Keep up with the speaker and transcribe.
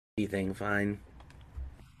Thing fine.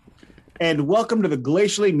 And welcome to the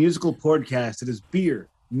Glacially Musical Podcast. It is beer,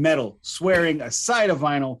 metal, swearing, a side of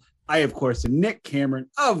vinyl. I, of course, am Nick Cameron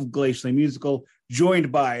of Glacially Musical,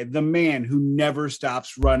 joined by the man who never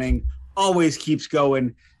stops running, always keeps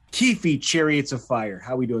going, Keefy Chariots of Fire.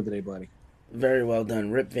 How we doing today, buddy? Very well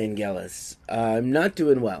done, Rip Vangelis. I'm not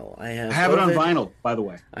doing well. I I have have it on COVID. vinyl, by the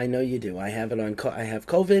way. I know you do. I have it on. I have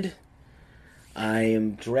COVID. I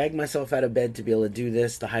am dragged myself out of bed to be able to do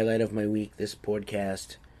this. The highlight of my week, this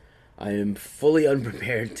podcast. I am fully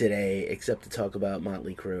unprepared today, except to talk about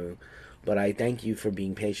Motley Crue. But I thank you for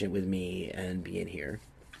being patient with me and being here.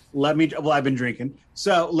 I've been drinking.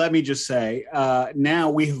 So let me just say, now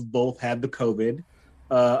we have both had the COVID.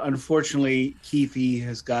 Unfortunately, Keithy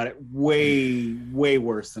has got it way, way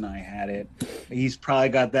worse than I had it. He's probably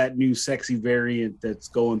got that new sexy variant that's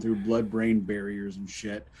going through blood-brain barriers and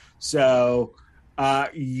shit. So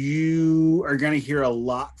you are going to hear a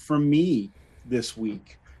lot from me this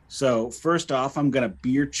week. So first off, I'm going to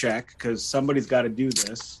beer check because somebody's got to do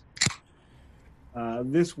this.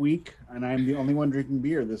 This week, and I'm the only one drinking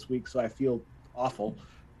beer this week, so I feel awful.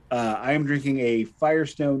 I am drinking a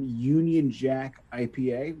Firestone Union Jack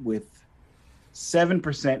IPA with 7%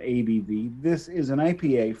 ABV. This is an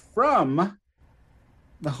IPA from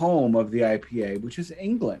the home of the IPA, which is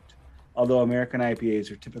England, although American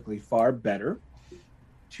IPAs are typically far better.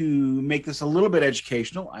 To make this a little bit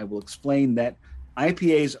educational, I will explain that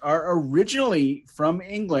IPAs are originally from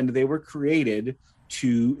England. They were created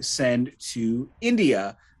to send to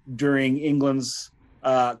India during England's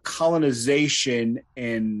colonization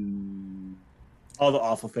and all the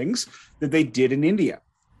awful things that they did in India.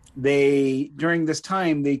 During this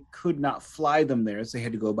time, they could not fly them there, so they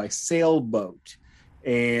had to go by sailboat.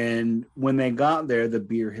 And when they got there, the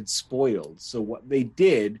beer had spoiled. So what they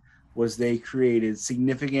did was they created a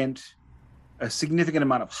significant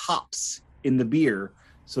amount of hops in the beer,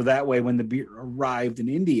 so that way when the beer arrived in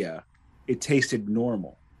India, it tasted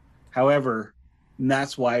normal. However,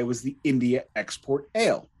 that's why it was the India export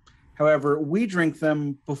ale. However, we drink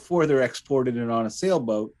them before they're exported and on a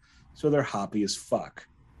sailboat, so they're hoppy as fuck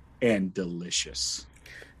and delicious.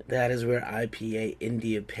 That is where IPA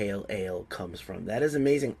India Pale Ale comes from. That is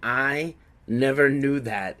amazing. I never knew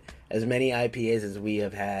that. As many IPAs as we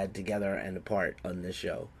have had together and apart on this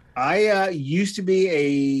show. I used to be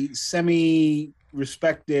a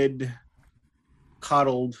semi-respected,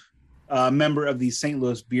 coddled member of the St.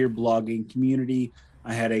 Louis beer blogging community.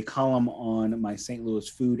 I had a column on my St. Louis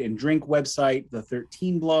food and drink website, the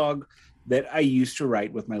 13 blog, that I used to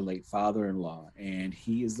write with my late father-in-law. And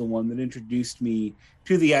he is the one that introduced me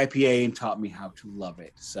to the IPA and taught me how to love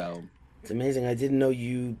it. So It's amazing. I didn't know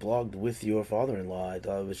you blogged with your father-in-law. I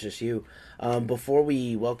thought it was just you. Before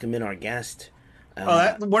we welcome in our guest,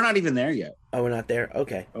 we're not even there yet. oh, we're not there.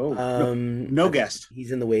 Okay. Oh, no guest.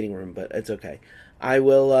 He's in the waiting room, but it's okay. I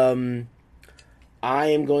will. I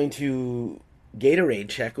am going to Gatorade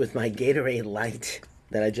check with my Gatorade Light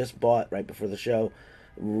that I just bought right before the show.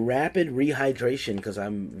 Rapid rehydration because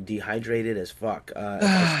I'm dehydrated as fuck. If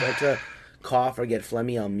I start to cough or get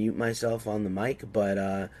phlegmy, I'll mute myself on the mic.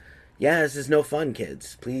 But yeah, this is no fun,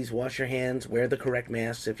 kids. Please wash your hands, wear the correct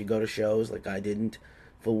masks if you go to shows like I didn't.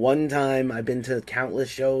 For one time, I've been to countless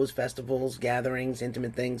shows, festivals, gatherings,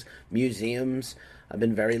 intimate things, museums. I've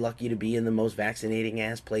been very lucky to be in the most vaccinating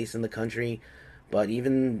ass place in the country. But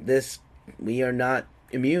even this, we are not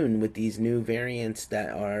immune with these new variants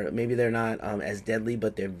that are, maybe they're not as deadly,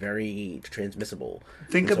 but they're very transmissible.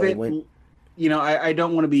 Think And of so I it, went, I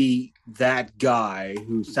don't want to be that guy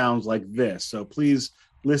who sounds like this. So please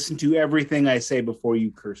listen to everything I say before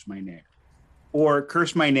you curse my name. Or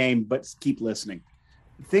curse my name, but keep listening.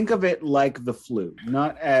 Think of it like the flu,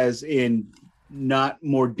 not as in not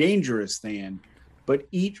more dangerous than, but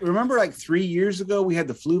remember like 3 years ago, we had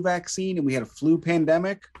the flu vaccine and we had a flu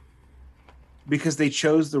pandemic because they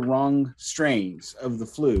chose the wrong strains of the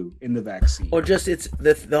flu in the vaccine. or just it's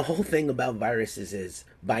the whole thing about viruses is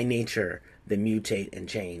by nature they mutate and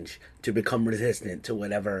change to become resistant to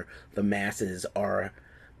whatever the masses are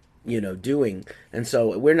doing. And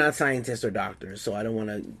so we're not scientists or doctors, so I don't want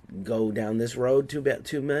to go down this road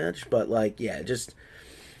too much, but like, yeah, just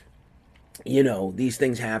these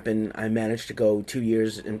things happen. I managed to go 2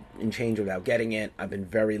 years and change without getting it. I've been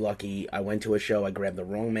very lucky. I went to a show, I grabbed the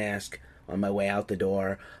wrong mask on my way out the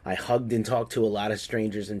door. I hugged and talked to a lot of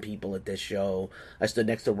strangers and people at this show. I stood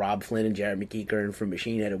next to Rob Flynn and Jared McEachern from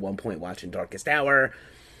Machine Head at one point watching Darkest Hour.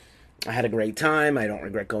 I had a great time. I don't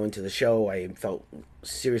regret going to the show. I felt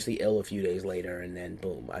seriously ill a few days later, and then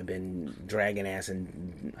boom, I've been dragging ass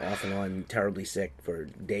and off and on terribly sick for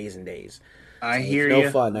days and days. I So hear it's no you.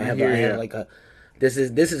 fun. I had like a This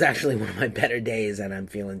is actually one of my better days, and I'm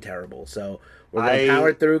feeling terrible. So we're going to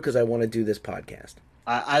power through because I want to do this podcast.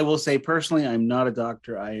 I will say personally, I'm not a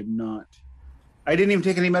doctor. I am not. I didn't even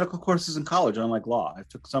take any medical courses in college, unlike law. I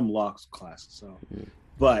took some law classes. So,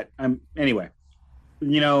 but anyway.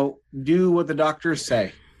 Do what the doctors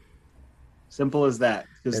say. Simple as that,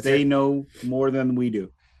 because they know more than we do.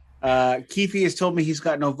 Keefe has told me he's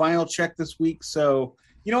got no vinyl check this week, so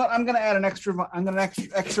you know what? I'm going to add an extra. I'm going to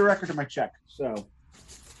extra record to my check. So,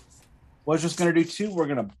 was just going to do 2. We're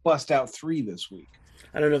going to bust out 3 this week.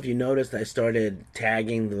 I don't know if you noticed, I started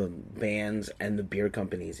tagging the bands and the beer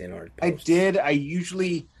companies in our posts. I did. I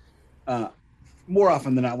usually, more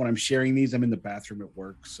often than not, when I'm sharing these, I'm in the bathroom at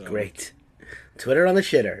work. So great. Twitter on the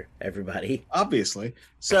shitter, everybody. Obviously.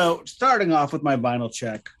 So, starting off with my vinyl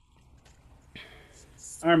check,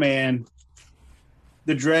 our man,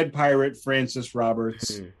 the Dread Pirate, Francis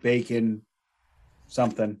Roberts, Bacon,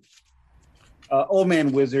 something. Old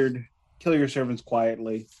Man Wizard, Kill Your Servants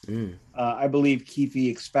Quietly. I believe Keefe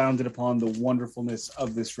expounded upon the wonderfulness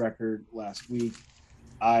of this record last week.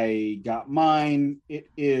 I got mine. It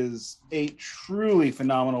is a truly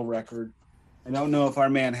phenomenal record. I don't know if our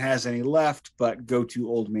man has any left, but go to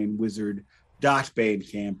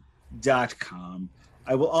oldmanwizard.bandcamp.com.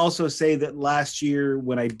 I will also say that last year,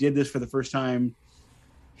 when I did this for the first time,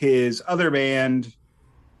 his other band,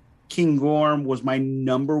 King Gorm, was my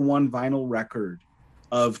number 1 vinyl record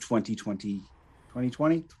of 2020,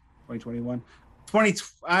 2021,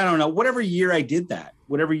 I don't know, whatever year I did that,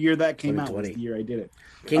 whatever year that came out was the year I did it.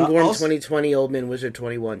 King Gorm 2020, Old Man Wizard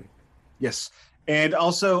 21. Yes. And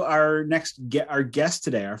also our guest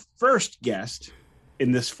today, our first guest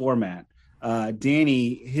in this format,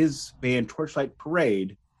 Danny, his band Torchlight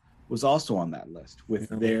Parade was also on that list with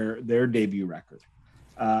their debut record.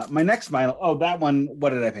 My next vinyl, that one, what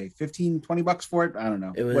did I pay? $15-20 for it? I don't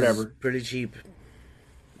know. It was whatever. Pretty cheap.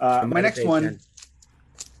 My next one, 10.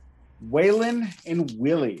 Waylon and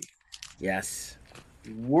Willie. Yes.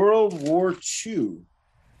 World War II.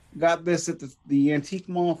 Got this at the Antique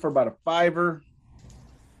Mall for about a $5.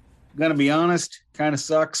 Gonna be honest, kind of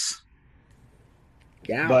sucks.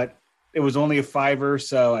 Yeah. But it was only a $5,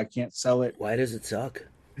 so I can't sell it. Why does it suck?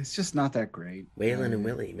 It's just not that great. Waylon and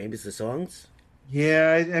Willie. Maybe it's the songs?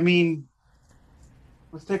 Yeah, I mean,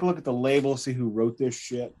 let's take a look at the label, see who wrote this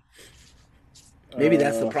shit. Maybe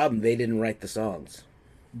that's the problem. They didn't write the songs.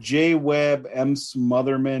 J. Webb, M.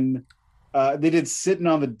 Smotherman. They did Sitting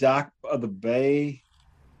on the Dock of the Bay.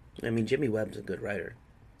 I mean, Jimmy Webb's a good writer.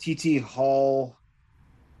 T.T. Hall.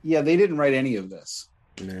 Yeah, they didn't write any of this.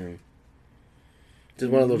 No. It's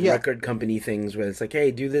one of those record company things where it's like, hey,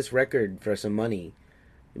 do this record for some money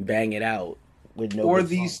and bang it out with no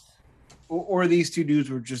songs. Or these 2 dudes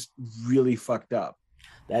were just really fucked up.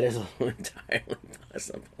 That is entirely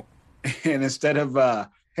possible. And instead of,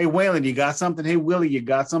 hey, Waylon, you got something? Hey, Willie, you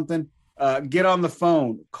got something? Get on the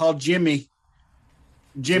phone. Call Jimmy.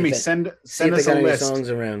 Jimmy, send us a list. Songs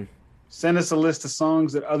around. Send us a list of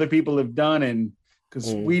songs that other people have done, and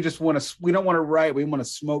because we don't want to write. We want to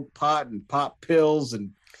smoke pot and pop pills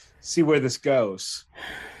and see where this goes.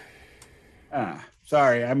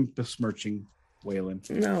 Sorry, I'm besmirching Waylon.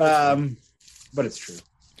 No, but it's true.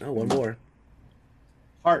 Oh, one more.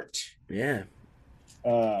 Heart. Yeah.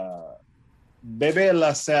 Bebe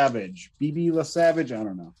La Savage. BB La Savage. I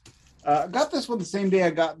don't know. Got this one the same day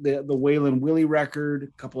I got the Waylon Willie record, a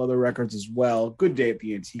couple other records as well. Good day at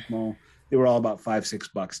the Antique Mall. They were all about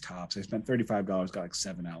 $5-6 tops. I spent $35, got like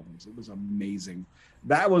 7 albums. It was amazing.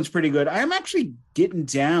 That one's pretty good. I am actually getting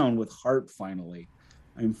down with Heart finally.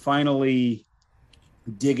 I'm finally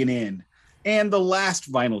digging in. And the last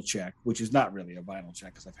vinyl check, which is not really a vinyl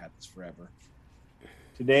check because I've had this forever.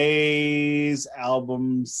 Today's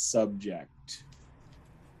album subject.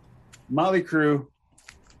 Motley Crue.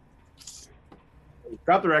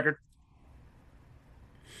 Drop the record.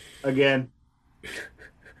 Again.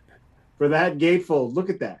 For that gatefold.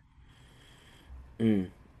 Look at that.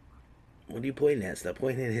 What are you pointing at? Stop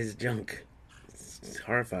pointing at his junk. It's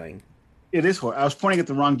horrifying. It is horrible. I was pointing at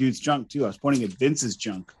the wrong dude's junk, too. I was pointing at Vince's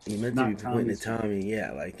junk. You meant to be pointing at Tommy.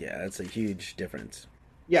 Yeah, that's a huge difference.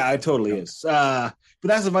 Yeah, it totally is. But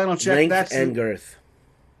that's the vinyl check. Length and girth.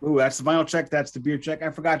 Ooh, that's the vinyl check. That's the beer check.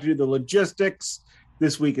 I forgot to do the logistics.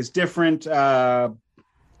 This week is different.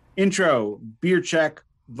 Intro, beer check,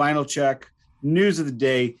 vinyl check, news of the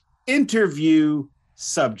day, interview,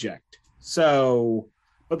 subject. So,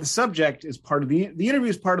 but the subject is part of the interview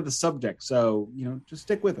is part of the subject. So, just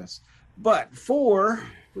stick with us. But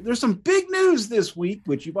there's some big news this week,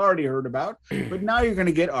 which you've already heard about, but now you're going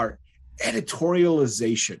to get our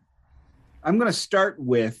editorialization. I'm going to start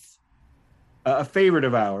with A favorite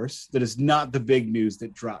of ours that is not the big news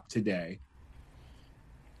that dropped today.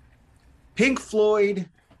 Pink Floyd,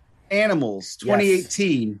 Animals,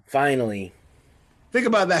 2018. Yes, finally. Think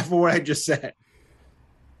about that for what I just said.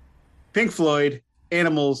 Pink Floyd,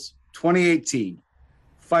 Animals, 2018.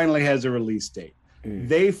 Finally has a release date.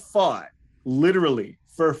 They fought literally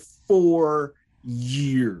for 4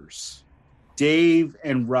 years. Dave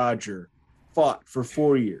and Roger fought for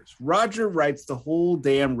 4 years. Roger writes the whole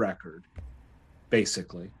damn record,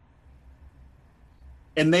 basically.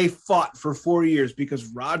 And they fought for 4 years because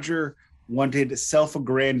Roger wanted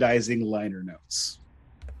self-aggrandizing liner notes.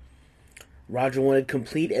 Roger wanted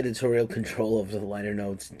complete editorial control over the liner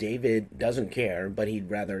notes. David doesn't care, but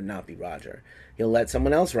he'd rather not be Roger. He'll let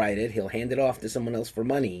someone else write it. He'll hand it off to someone else for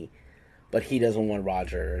money, but he doesn't want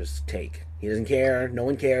Roger's take. He doesn't care. No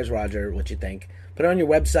one cares, Roger, what you think. Put it on your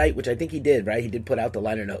website, which I think he did, right? He did put out the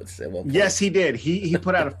liner notes at one point. Yes, he did. He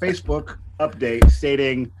put out a Facebook update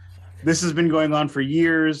stating this has been going on for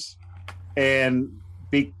years, and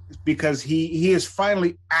because he has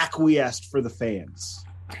finally acquiesced for the fans.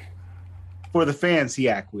 For the fans, he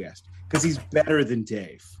acquiesced because he's better than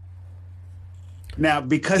Dave. Now,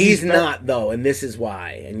 because he's not, though, and this is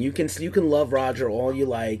why. And you can love Roger all you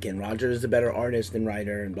like, and Roger is a better artist and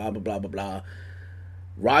writer, and blah blah blah blah blah.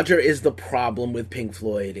 Roger is the problem with Pink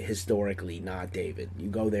Floyd historically, not David. You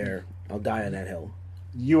go there, I'll die on that hill.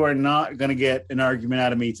 You are not going to get an argument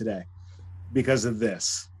out of me today because of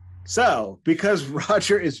this. So, because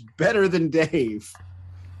Roger is better than Dave,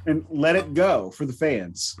 and let it go for the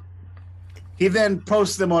fans. He then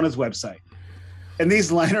posts them on his website. And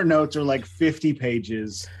these liner notes are like 50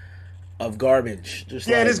 pages of garbage. Just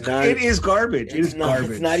yeah, like it is garbage. It is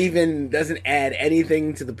garbage. It's not even, doesn't add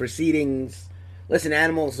anything to the proceedings. Listen,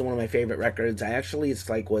 Animals is one of my favorite records.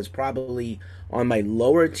 Was probably on my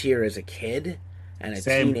lower tier as a kid and a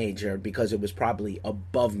teenager because it was probably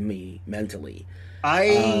above me mentally.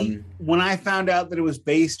 When I found out that it was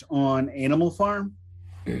based on Animal Farm,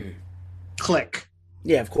 click.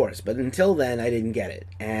 Yeah, of course. But until then, I didn't get it.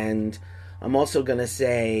 And I'm also going to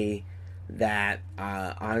say that,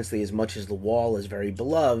 honestly, as much as The Wall is very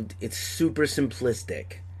beloved, it's super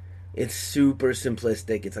simplistic. It's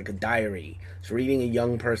like a diary. It's reading a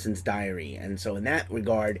young person's diary. And so in that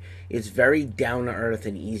regard, it's very down-to-earth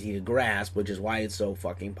and easy to grasp, which is why it's so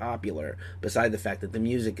fucking popular, beside the fact that the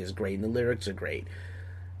music is great and the lyrics are great.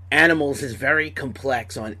 Animals is very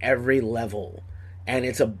complex on every level. And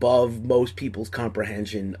it's above most people's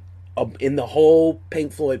comprehension in the whole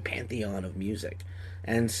Pink Floyd pantheon of music.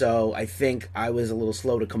 And so I think I was a little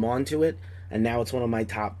slow to come on to it, and now it's one of my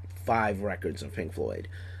top 5 records of Pink Floyd.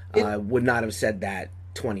 I would not have said that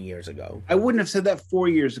 20 years ago. I wouldn't have said that 4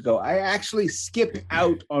 years ago. I actually skipped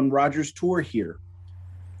out on Roger's tour here.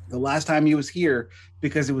 The last time he was here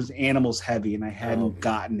because it was Animals heavy, and I hadn't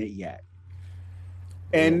gotten it yet.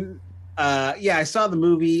 And... I saw the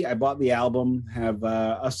movie. I bought the album. Have the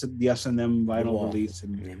Us and Them vinyl release.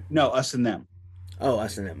 No, Us and Them. Oh,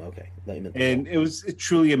 Us and Them. Okay. And it was a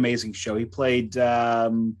truly amazing show. He played.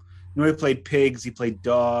 He played pigs. He played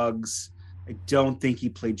dogs. I don't think he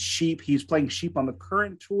played sheep. He's playing sheep on the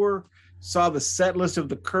current tour. Saw the set list of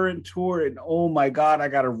the current tour, and oh my god, I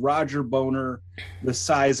got a Roger boner the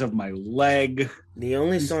size of my leg. The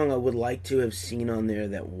only song I would like to have seen on there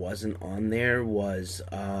that wasn't on there was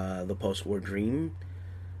the Post-War Dream,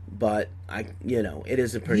 but it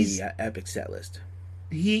is a pretty epic set list.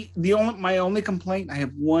 My only complaint, I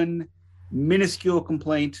have one minuscule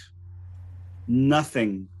complaint,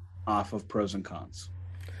 nothing off of Pros and Cons.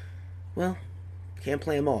 Well, can't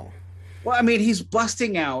play them all. Well, I mean, he's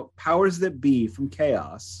busting out Powers That Be from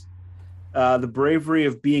Chaos, The Bravery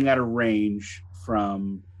of Being Out of Range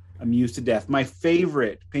from Amused to Death. My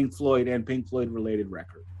favorite Pink Floyd and Pink Floyd related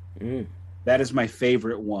record. That is my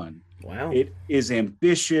favorite one. Wow. It is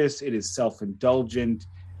ambitious, it is self-indulgent,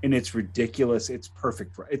 and it's ridiculous. It's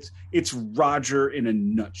perfect. It's Roger in a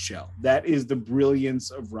nutshell. That is the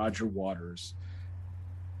brilliance of Roger Waters.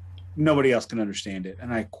 Nobody else can understand it,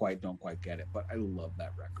 and I don't quite get it, but I love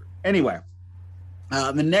that record. Anyway,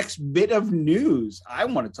 the next bit of news I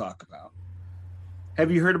want to talk about.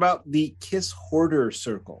 Have you heard about the Kiss Hoarder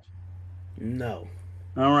Circle? No.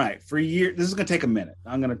 All right. For years, this is going to take a minute.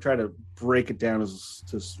 I'm going to try to break it down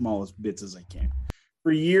to smallest bits as I can.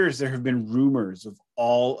 For years, there have been rumors of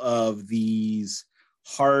all of these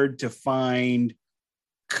hard-to-find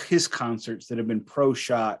Kiss concerts that have been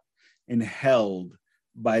pro-shot and held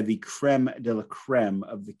by the creme de la creme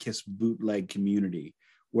of the Kiss bootleg community,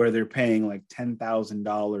 where they're paying like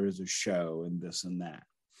 $10,000 a show and this and that.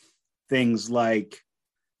 Things like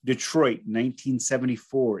Detroit,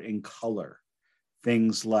 1974 in color.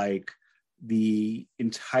 Things like the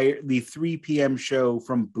 3 p.m. show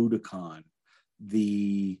from Budokan,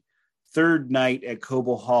 the third night at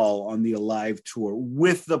Cobo Hall on the Alive tour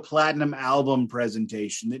with the platinum album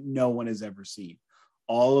presentation that no one has ever seen.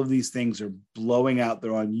 All of these things are blowing out.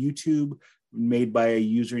 They're on YouTube, made by a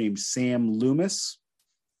user named Sam Loomis.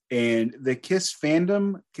 And the Kiss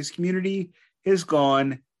fandom, Kiss community has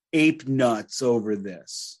gone ape nuts over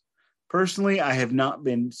this. Personally, I have not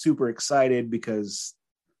been super excited because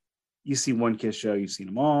you see one Kiss show, you've seen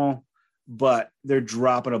them all, but they're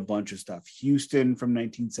dropping a bunch of stuff. Houston from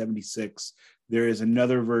 1976. There is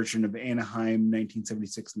another version of Anaheim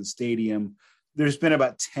 1976 in the stadium. There's been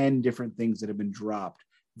about 10 different things that have been dropped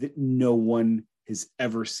that no one has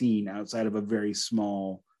ever seen outside of a very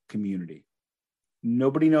small community.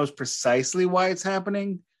 Nobody knows precisely why it's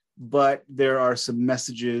happening, but there are some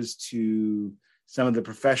messages to some of the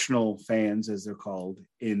professional fans, as they're called,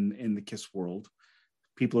 in the Kiss world.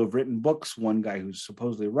 People who have written books, one guy who's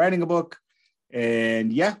supposedly writing a book,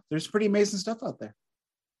 and yeah, there's pretty amazing stuff out there.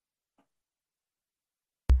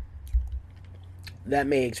 That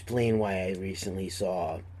may explain why I recently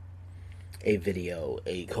saw a video,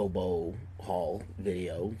 a Cobo Hall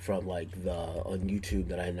video from on YouTube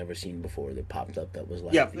that I had never seen before that popped up. That was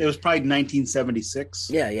it was probably 1976.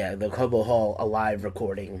 Yeah, the Cobo Hall Alive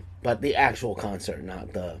recording, but the actual concert,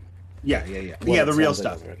 not the the real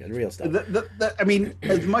stuff. The real stuff. I mean,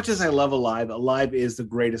 as much as I love Alive is the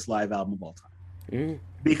greatest live album of all time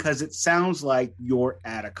because it sounds like you're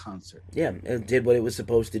at a concert. Yeah, it did what it was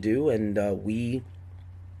supposed to do, and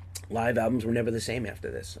live albums were never the same after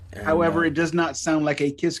this. And, however, it does not sound like a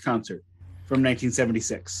Kiss concert from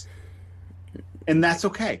 1976, and that's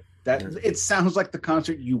okay. It sounds like the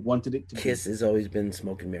concert you wanted it to be. Kiss has always been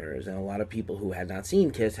smoke and mirrors, and a lot of people who had not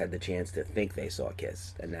seen Kiss had the chance to think they saw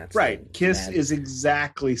Kiss, and that's right. Kiss is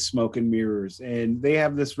exactly smoke and mirrors, and they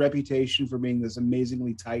have this reputation for being this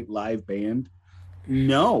amazingly tight live band.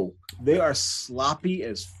 No, they are sloppy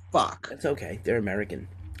as fuck. That's okay. They're American.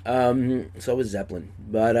 So is Zeppelin.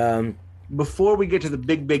 But before we get to the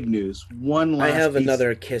big news, one last I have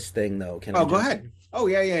another Kiss thing though. Go ahead. Oh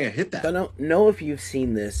yeah, hit that. I don't know if you've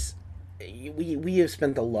seen this. We have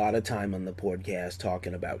spent a lot of time on the podcast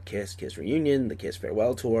talking about Kiss Reunion, the Kiss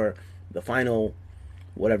Farewell Tour, the final,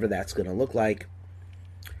 whatever that's going to look like.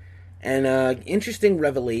 And interesting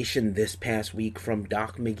revelation this past week from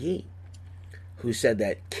Doc McGee, who said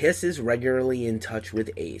that Kiss is regularly in touch with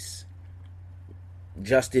Ace.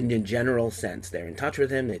 Just in a general sense, they're in touch with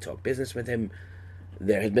him, they talk business with him.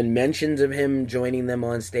 There have been mentions of him joining them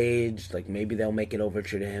on stage, like maybe they'll make an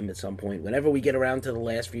overture to him at some point. Whenever we get around to the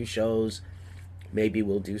last few shows, maybe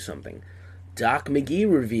we'll do something. Doc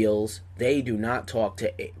McGee reveals they do not talk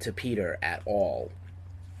to Peter at all.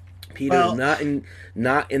 Peter is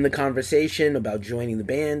not in the conversation about joining the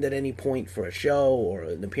band at any point for a show or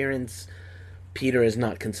an appearance. Peter is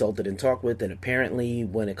not consulted and talked with, and apparently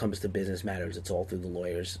when it comes to business matters, it's all through the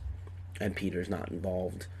lawyers, and Peter's not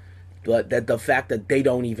involved. But that the fact that they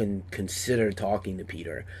don't even consider talking to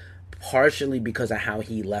Peter, partially because of how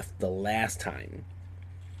he left the last time.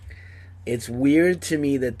 It's weird to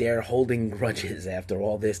me that they're holding grudges after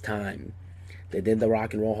all this time. They did the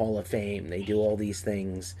Rock and Roll Hall of Fame. They do all these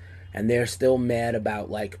things, and they're still mad about,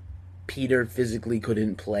 Peter physically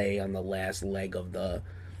couldn't play on the last leg of the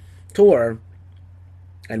tour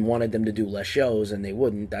and wanted them to do less shows, and they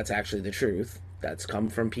wouldn't. That's actually the truth. That's come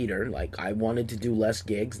from Peter. I wanted to do less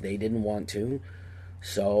gigs. They didn't want to,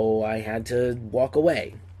 so I had to walk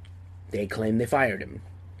away. They claim they fired him.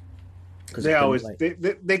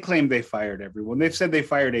 They claim they fired everyone. They've said they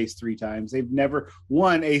fired Ace 3 times. They've never...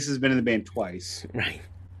 One, Ace has been in the band twice. Right.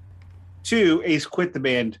 2, Ace quit the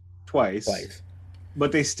band twice.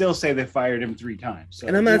 But they still say they fired him 3 times. So,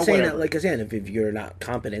 and I'm not saying that, like I said, if you're not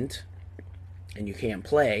competent and you can't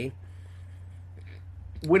play...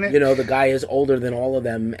 the guy is older than all of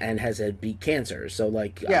them and has beat cancer. So,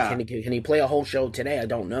 can he play a whole show today? I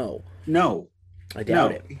don't know. No. I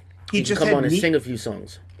doubt it. He can come on and sing a few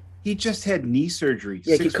songs. He just had knee surgery.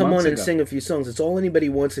 Yeah, he can come on and sing a few songs. It's all anybody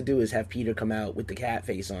wants to do is have Peter come out with the cat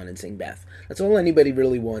face on and sing Beth. That's all anybody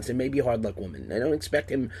really wants, and maybe Hard Luck Woman. I don't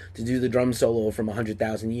expect him to do the drum solo from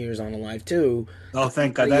 100,000 Years on Alive 2. Oh,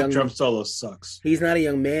 thank God. That drum solo sucks. He's not a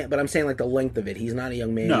young man, but I'm saying the length of it. He's not a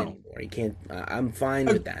young man anymore. He can't. I'm fine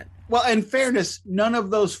with that. Well, in fairness, none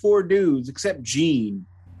of those 4 dudes, except Gene,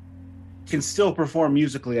 can still perform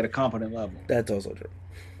musically at a competent level. That's also true.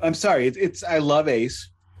 I'm sorry. I love Ace.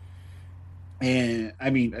 And,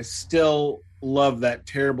 I still love that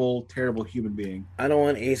terrible, terrible human being. I don't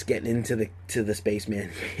want Ace getting into the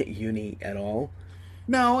Spaceman uni at all.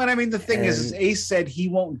 No, and I mean the thing is And- Ace said he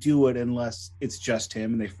won't do it unless it's just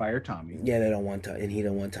him, and they fire Tommy. Yeah, they don't want to, and he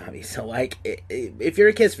don't want Tommy. So, like, if you're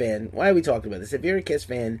a Kiss fan, why are we talking about this? If you're a Kiss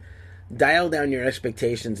fan, dial down your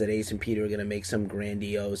expectations that Ace and Peter are going to make some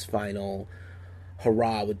grandiose final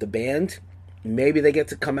hurrah with the band. Maybe they get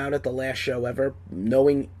to come out at the last show ever.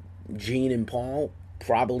 Knowing Gene and Paul,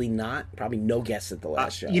 probably not. Probably no guests at the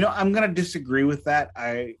last show. You know, I'm going to disagree with that.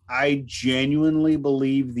 I genuinely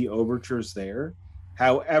believe the overture's there.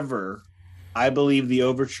 However, I believe the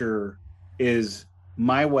overture is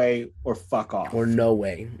My Way or Fuck Off. Or No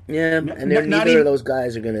Way. Yeah, and not neither even, of those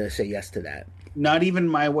guys are going to say yes to that. Not even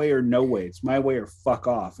My Way or No Way. It's My Way or Fuck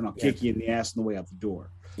Off, and I'll kick you in the ass on the way out the door.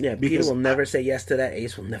 Yeah, Peter will never say yes to that.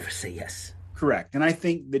 Ace will never say yes. Correct. And I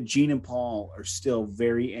think that Gene and Paul are still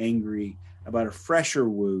very angry about a fresher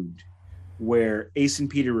wound where Ace and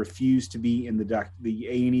Peter refused to be in the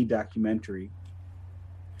A&E documentary.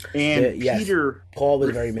 And Peter... Paul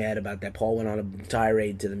was very mad about that. Paul went on a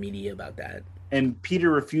tirade to the media about that. And Peter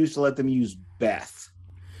refused to let them use Beth.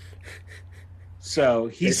 So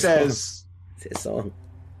he says... It's his song.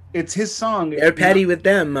 It's his song. They're petty with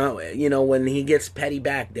them. When he gets petty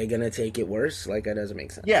back, they're going to take it worse. Like, that doesn't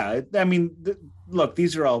make sense. Yeah, I mean, look,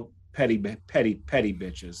 these are all petty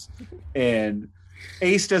bitches. And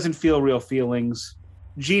Ace doesn't feel real feelings.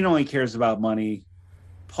 Gene only cares about money.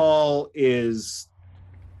 Paul is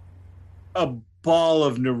a ball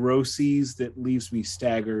of neuroses that leaves me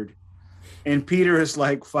staggered. And Peter is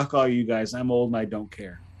like, fuck all you guys. I'm old and I don't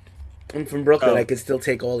care. I'm from Brooklyn. I could still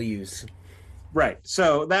take all yous. Right.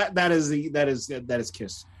 So that is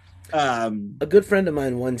Kiss. A good friend of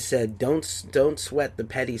mine once said, "Don't sweat the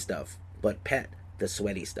petty stuff, but pet the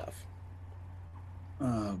sweaty stuff."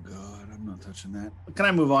 Oh God, I'm not touching that. Can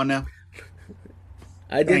I move on now?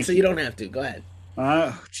 I did, so you don't have to. Go ahead.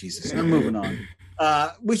 Oh Jesus, I'm moving on.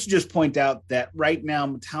 We should just point out that right now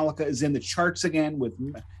Metallica is in the charts again with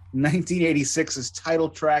 1986's title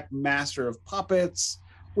track "Master of Puppets,"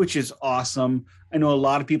 which is awesome. I know a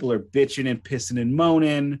lot of people are bitching and pissing and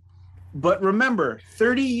moaning, but remember,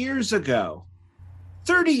 30 years ago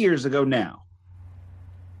now,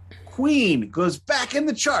 Queen goes back in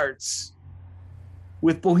the charts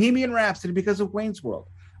with Bohemian Rhapsody because of Wayne's World.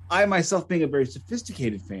 I myself, being a very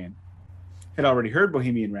sophisticated fan, had already heard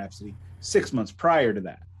Bohemian Rhapsody 6 months prior to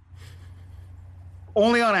that.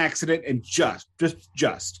 Only on accident and just.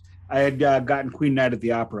 I had gotten Queen Night at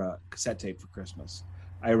the Opera cassette tape for Christmas.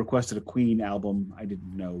 I requested a Queen album. I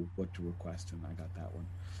didn't know what to request, and I got that one.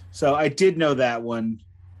 So I did know that one.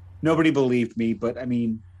 Nobody believed me, but I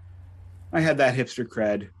mean, I had that hipster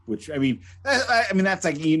cred, which I mean that's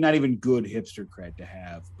like not even good hipster cred to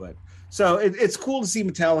have. But so it's cool to see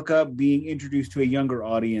Metallica being introduced to a younger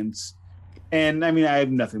audience, and I mean I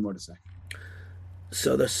have nothing more to say.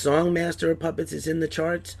 So the song Master of Puppets is in the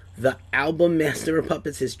charts. The album Master of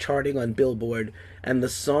Puppets is charting on Billboard, and the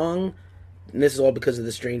song. And this is all because of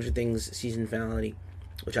the Stranger Things season finale,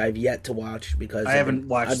 which I've yet to watch because I haven't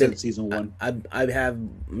watched since season 1.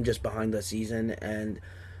 I'm just behind the season, and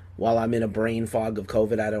while I'm in a brain fog of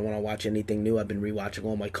COVID, I don't want to watch anything new. I've been rewatching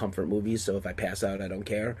all my comfort movies, so if I pass out, I don't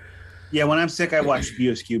care. Yeah, when I'm sick, I watch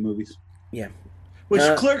BSQ movies. Yeah. Which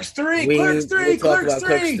Clerks 3, we'll Clerks 3, talk Clerks about 3.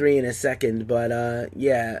 Clerks 3 in a second, but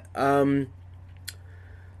yeah.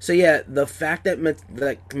 So yeah, the fact that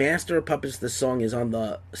Master of Puppets, the song, is on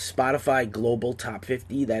the Spotify Global Top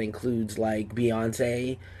 50, that includes like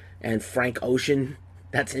Beyonce and Frank Ocean,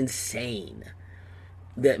 that's insane.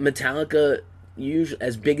 That Metallica, usually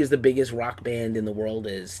as big as the biggest rock band in the world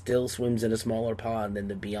is, still swims in a smaller pond than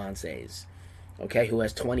the Beyoncés. Okay, who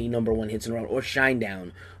has 20 number one hits in a row, or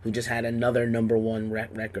Shinedown, who just had another number one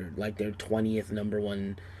record, like their 20th number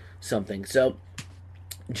one something. So.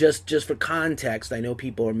 Just for context, I know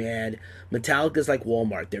people are mad. Metallica's like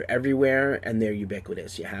Walmart. They're everywhere, and they're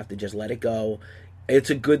ubiquitous. You have to just let it go. It's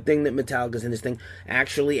a good thing that Metallica's in this thing.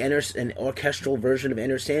 Actually, an orchestral version of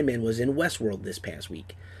Enter Sandman was in Westworld this past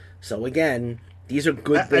week. So again, these are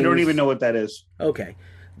good things. I don't even know what that is. Okay.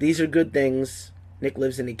 These are good things. Nick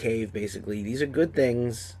lives in a cave, basically. These are good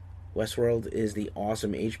things. Westworld is the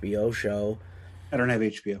awesome HBO show. I don't have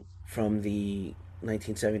HBO. From the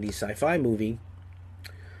 1970s sci-fi movie.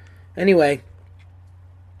 Anyway,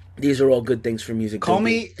 these are all good things for music. Call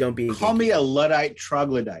me a Luddite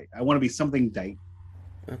troglodyte. I want to be something dite.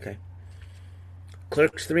 Okay.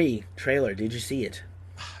 Clerks 3 trailer. Did you see it?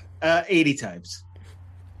 80 times.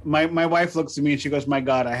 My wife looks at me and she goes, "My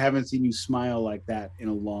God, I haven't seen you smile like that in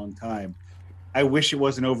a long time. I wish it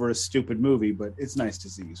wasn't over a stupid movie, but it's nice to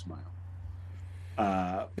see you smile."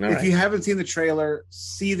 If you haven't seen the trailer,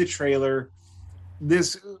 see the trailer.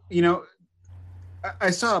 This,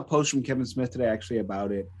 I saw a post from Kevin Smith today actually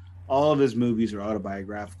about it. All of his movies are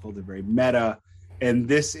autobiographical. They're very meta. And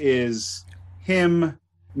this is him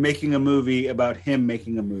making a movie about him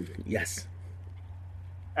making a movie. Yes.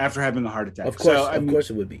 After having a heart attack. Of course, of course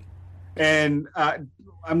it would be. And I'm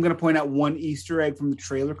going to point out one Easter egg from the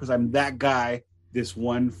trailer because I'm that guy this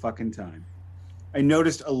one fucking time. I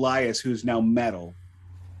noticed Elias, who's now metal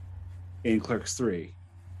in Clerks 3.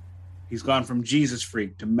 He's gone from Jesus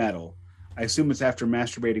freak to metal. I assume it's after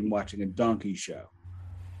masturbating watching a donkey show.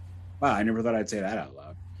 Wow, I never thought I'd say that out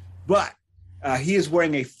loud. But he is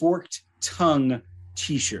wearing a Forked Tongue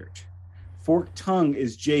t-shirt. Forked Tongue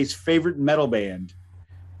is Jay's favorite metal band,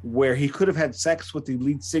 where he could have had sex with the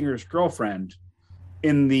lead singer's girlfriend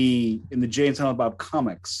in the Jay and Silent Bob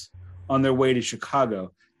comics on their way to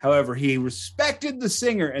Chicago. However, he respected the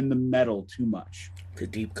singer and the metal too much. The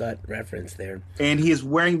deep cut reference there. And he is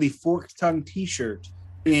wearing the Forked Tongue t-shirt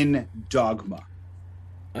in Dogma.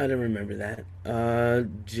 I don't remember that.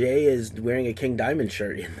 Jay is wearing a King Diamond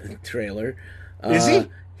shirt in the trailer. Is he?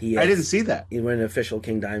 He is. I didn't see that. He's wearing an official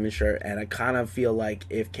King Diamond shirt, and I kind of feel like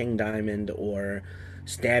if King Diamond or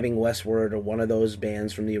Stabbing Westward or one of those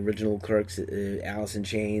bands from the original Clerks, Alice in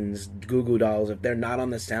Chains, Goo Goo Dolls, if they're not on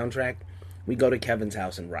the soundtrack, we go to Kevin's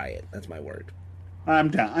house and riot. That's my word. I'm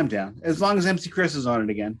down. As long as MC Chris is on it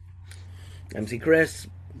again. MC Chris,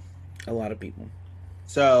 a lot of people.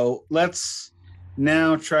 So let's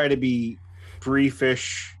now try to be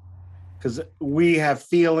briefish because we have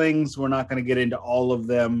feelings. We're not going to get into all of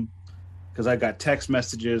them because I got text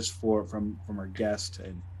messages from our guest.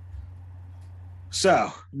 And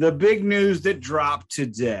so the big news that dropped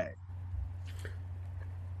today.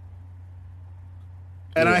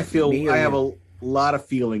 And I feel I have a lot of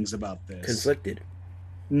feelings about this. Conflicted.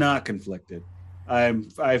 Not conflicted.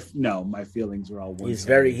 No, my feelings are all one.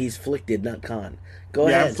 He's flicted, not con. Go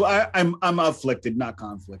ahead. I'm afflicted, not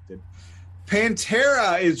conflicted.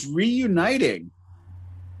 Pantera is reuniting.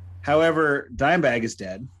 However, Dimebag is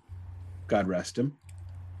dead. God rest him.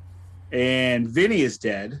 And Vinny is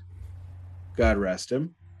dead. God rest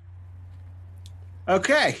him.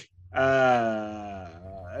 Okay.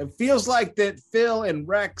 It feels like that Phil and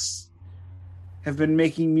Rex have been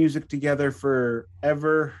making music together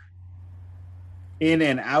forever, in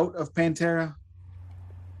and out of Pantera.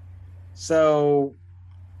 So,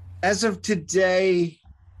 as of today,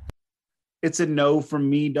 it's a no from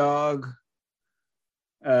me, dog.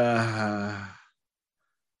 Give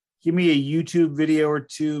me a YouTube video or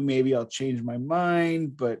two, maybe I'll change my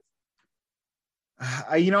mind. But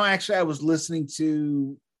actually, I was listening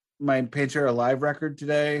to my Pantera live record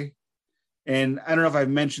today. And I don't know if I've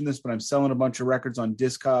mentioned this, but I'm selling a bunch of records on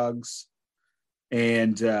Discogs.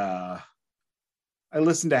 And I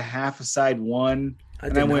listened to half a side one. I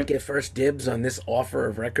did not get first dibs on this offer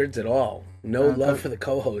of records at all. No love for the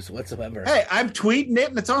co-host whatsoever. Hey, I'm tweeting it,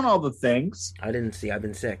 and it's on all the things. I didn't see. I've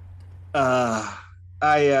been sick. I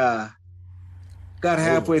got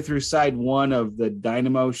halfway through side one of the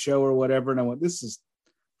Dynamo show or whatever, and I went, this is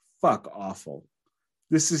fuck awful.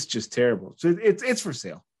 This is just terrible. So it's for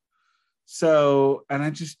sale. So, and I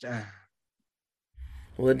just...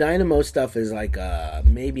 Well, the Dynamo stuff is like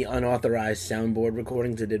maybe unauthorized soundboard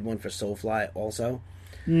recordings. I did one for Soulfly also.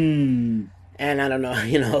 And I don't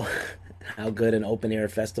know, how good an open-air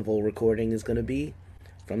festival recording is going to be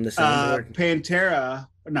from the soundboard.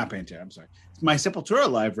 Not Pantera, I'm sorry. It's my Sepultura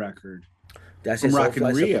live record. That's from Rock in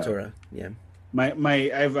Rio. Sepultura. Yeah.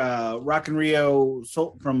 I have Rock in Rio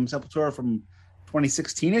from Sepultura from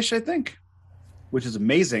 2016-ish, I think, which is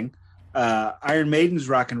amazing. Iron Maiden's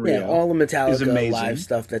Rock in Rio. Yeah, all the Metallica live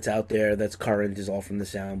stuff that's out there that's current is all from the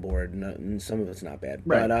soundboard, and some of it's not bad.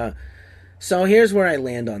 Right. But so here's where I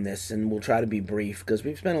land on this, and we'll try to be brief because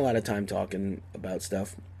we've spent a lot of time talking about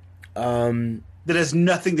stuff that has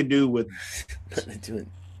nothing to do with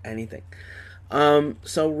doing anything.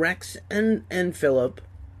 So Rex and Philip,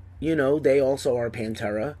 they also are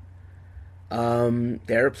Pantera.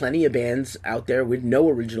 There are plenty of bands out there with no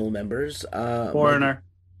original members. Foreigner.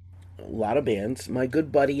 A lot of bands. My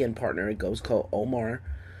good buddy and partner at Ghost Cult, Omar,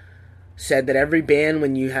 said that every band,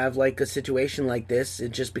 when you have like a situation like this,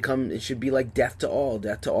 it should be like Death to All.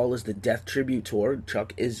 Death to All is the Death tribute tour.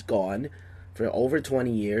 Chuck is gone for over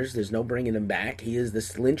 20 years. There's no bringing him back. He is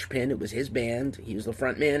this linchpin. It was his band. He was the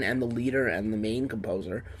front man and the leader and the main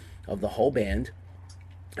composer of the whole band.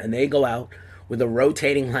 And they go out with a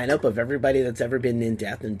rotating lineup of everybody that's ever been in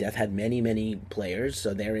Death, and Death had many, many players,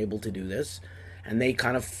 so they're able to do this. And they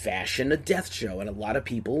kind of fashion a Death show, and a lot of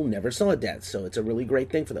people never saw Death, so it's a really great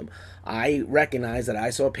thing for them. I recognize that I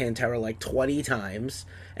saw Pantera like 20 times,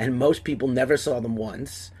 and most people never saw them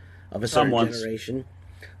once, of a certain generation.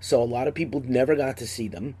 So a lot of people never got to see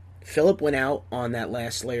them. Philip went out on that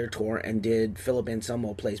last Slayer tour and did Philip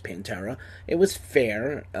Anselmo Plays Pantera. It was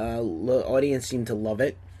fair. The audience seemed to love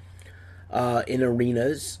it. In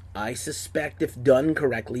arenas, I suspect if done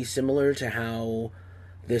correctly, similar to how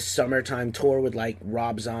this summertime tour with like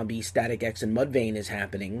Rob Zombie, Static X, and Mudvayne is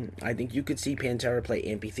happening, I think you could see Pantera play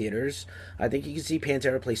amphitheaters. I think you could see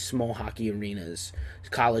Pantera play small hockey arenas,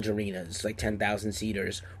 college arenas, like 10,000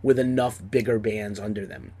 seaters, with enough bigger bands under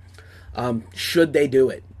them. Should they do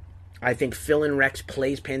it? I think Phil and Rex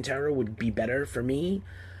Plays Pantera would be better for me.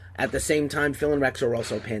 At the same time, Phil and Rex are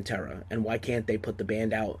also Pantera, and why can't they put the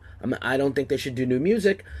band out? I don't think they should do new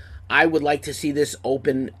music. I would like to see this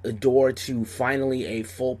open a door to finally a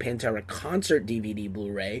full Pantera concert DVD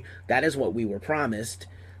Blu-ray. That is what we were promised.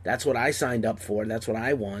 That's what I signed up for. That's what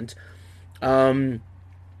I want. And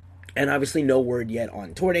obviously no word yet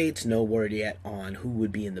on tour dates, no word yet on who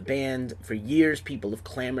would be in the band. For years, people have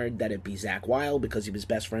clamored that it be Zakk Wylde because he was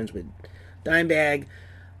best friends with Dimebag.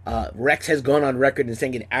 Rex has gone on record and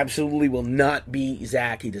saying it absolutely will not be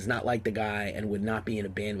Zakk. He does not like the guy and would not be in a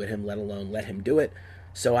band with him, let alone let him do it.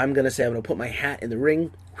 So I'm going to say I'm going to put my hat in the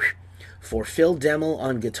ring for Phil Demmel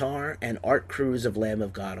on guitar and Art Cruz of Lamb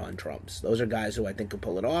of God on drums. Those are guys who I think could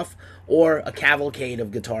pull it off. Or a cavalcade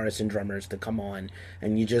of guitarists and drummers to come on.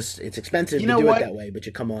 And it's expensive to do it that way, but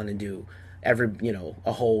you come on and do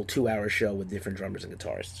a whole 2-hour show with different drummers and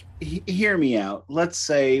guitarists. Hear me out. Let's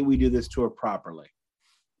say we do this tour properly.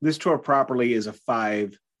 This tour properly is a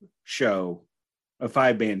 5-band show.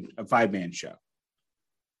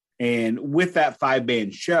 And with that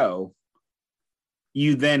 5-band show,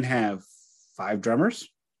 you then have 5 drummers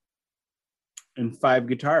and 5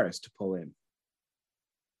 guitarists to pull in.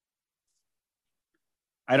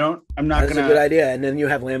 That's a good idea. And then you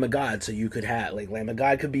have Lamb of God. So you could have, Lamb of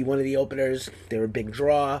God could be one of the openers. They're a big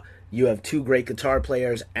draw. You have 2 great guitar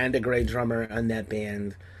players and a great drummer on that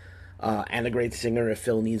band. And a great singer if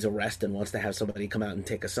Phil needs a rest and wants to have somebody come out and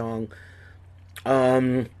take a song.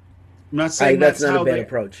 I'm not saying that's not a bad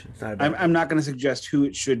approach. I'm not going to suggest who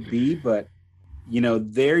it should be, but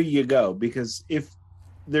there you go. Because if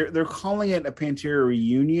they're calling it a Pantera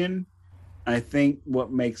reunion, I think what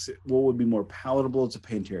would be more palatable is a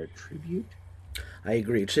Pantera tribute. I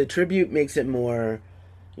agree. Tribute makes it more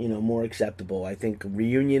acceptable. I think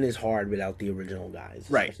reunion is hard without the original guys.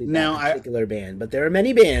 Right. Now, particular band, but there are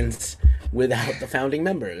many bands without the founding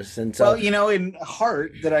members. And so, in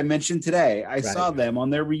Heart that I mentioned today, I saw them on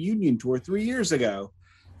their reunion tour 3 years ago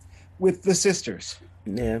with the sisters.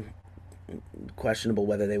 Yeah. Questionable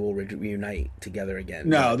whether they will reunite together again.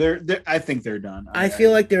 No, I think they're done. I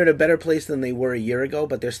feel like they're in a better place than they were a year ago,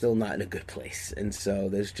 but they're still not in a good place. And so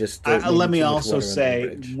there's just... let me also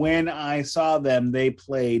say, when I saw them, they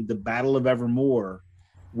played the Battle of Evermore,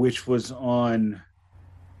 which was on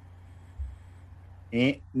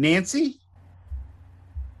Nancy?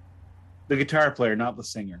 The guitar player, not the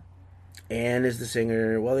singer. Anne is the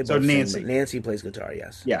singer. Well, they both sing, Nancy plays guitar,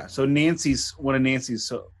 yes. Yeah, so one of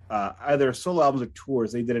Nancy's... either solo albums or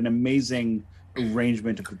tours, they did an amazing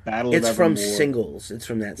arrangement of the Battle of Evermore. It's from Singles. It's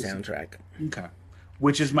from that soundtrack. Okay.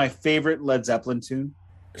 Which is my favorite Led Zeppelin tune.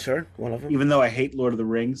 Sure, one of them. Even though I hate Lord of the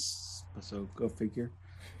Rings, so go figure.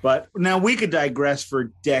 But now we could digress for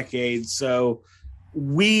decades. So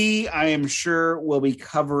I am sure, will be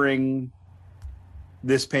covering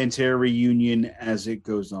this Pantera reunion as it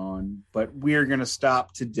goes on, but we're going to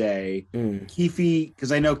stop today. Keefe,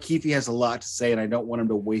 because I know Keefe has a lot to say and I don't want him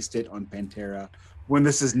to waste it on Pantera when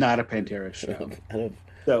this is not a Pantera show. I don't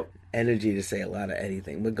have energy to say a lot of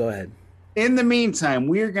anything, but go ahead. In the meantime,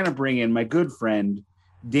 we're going to bring in my good friend,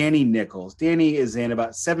 Danny Nichols. Danny is in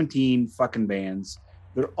about 17 fucking bands.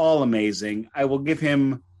 They're all amazing. I will give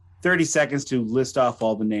him 30 seconds to list off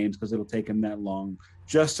all the names because it'll take him that long.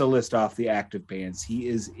 Just to list off the active bands he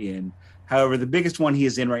is in. However, the biggest one he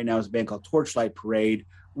is in right now is a band called Torchlight Parade,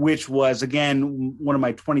 which was, again, one of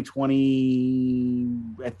my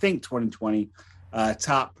 2020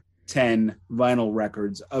 top 10 vinyl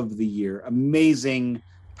records of the year. Amazing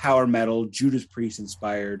power metal, Judas Priest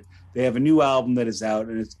inspired. They have a new album that is out,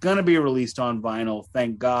 and it's going to be released on vinyl,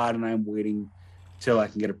 thank God, and I'm waiting till I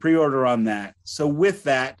can get a pre-order on that. So with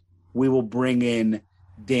that, we will bring in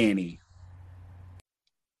Danny.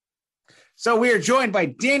 So we are joined by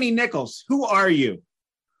Danny Nichols. Who are you?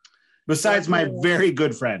 Besides my very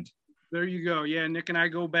good friend. There you go. Yeah, Nick and I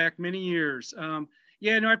go back many years.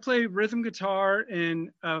 I play rhythm guitar in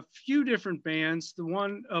a few different bands. The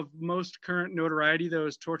one of most current notoriety, though,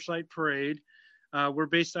 is Torchlight Parade. We're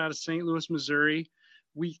based out of St. Louis, Missouri.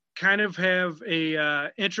 We kind of have a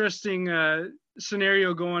interesting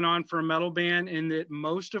scenario going on for a metal band in that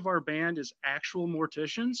most of our band is actual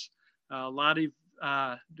morticians. A lot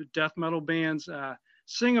of death metal bands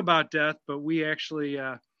sing about death, but we actually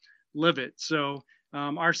live it. So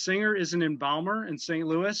our singer is an embalmer in St.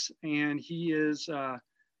 Louis, and he is,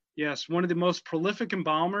 yes, one of the most prolific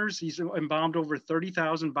embalmers. He's embalmed over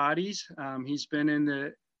 30,000 bodies. He's been in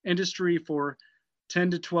the industry for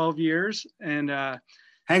 10 to 12 years. And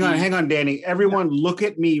hang on, Danny. Everyone look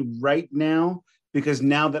at me right now, because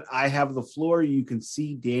now that I have the floor, you can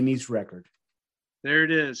see Danny's record. There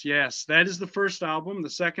it is. Yes, that is the first album. The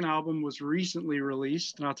second album was recently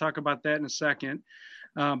released, and I'll talk about that in a second.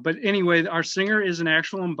 But anyway, our singer is an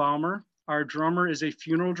actual embalmer. Our drummer is a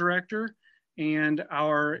funeral director, and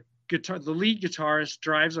the lead guitarist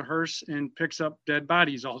drives a hearse and picks up dead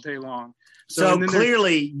bodies all day long. So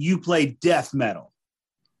clearly you play death metal.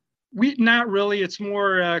 Not really. It's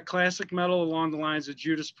more classic metal along the lines of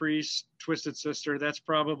Judas Priest, Twisted Sister. That's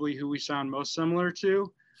probably who we sound most similar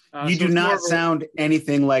to. You do not sound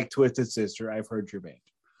anything like Twisted Sister. I've heard your band.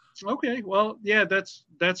 Okay, well, yeah,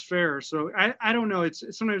 that's fair. So I don't know.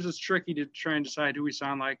 Sometimes it's tricky to try and decide who we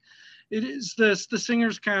sound like. It is the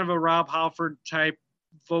singer's kind of a Rob Halford type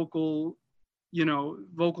vocal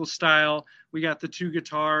style. We got the two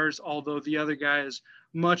guitars, although the other guy is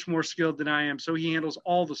much more skilled than I am. So he handles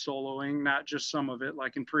all the soloing, not just some of it,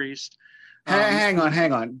 like in Priest. Hang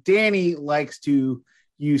on. Danny likes to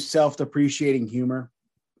use self-depreciating humor,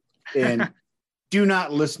 and do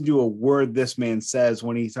not listen to a word this man says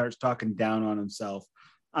when he starts talking down on himself.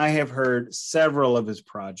 I have heard several of his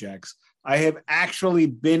projects. I have actually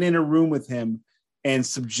been in a room with him and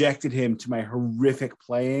subjected him to my horrific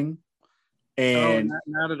playing. And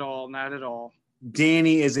not at all.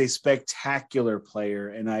 Danny is a spectacular player,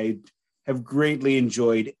 and I have greatly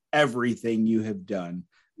enjoyed everything you have done.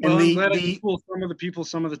 Well, I'm glad I can fool some of the people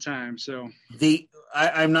some of the time. So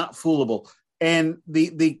I'm not foolable. And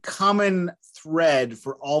the common thread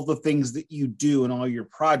for all the things that you do and all your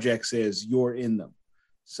projects is you're in them.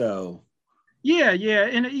 So yeah,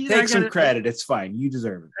 and take some credit. It's fine. You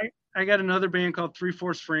deserve it. I got another band called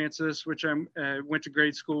 3/4 Francis, which I went to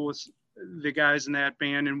grade school with the guys in that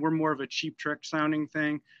band, and we're more of a Cheap Trick sounding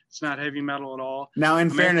thing. It's not heavy metal at all. Now, in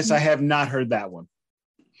fairness, I have not heard that one.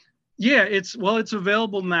 Yeah, it's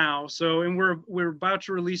available now. So, and we're about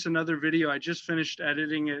to release another video. I just finished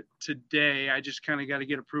editing it today. I just kind of got to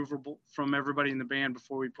get approval from everybody in the band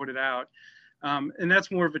before we put it out. And that's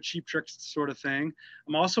more of a Cheap Trick sort of thing.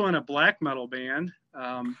 I'm also in a black metal band,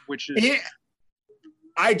 which is. Yeah.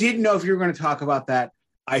 I didn't know if you were going to talk about that.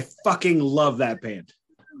 I fucking love that band.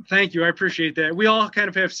 Thank you. I appreciate that. We all kind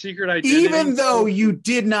of have secret identities. Even though you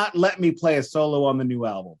did not let me play a solo on the new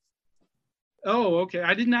album. Oh, okay.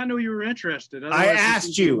 I did not know you were interested. Otherwise, I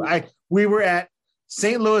asked you. We were at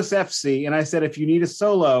St. Louis FC, and I said, if you need a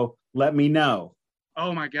solo, let me know.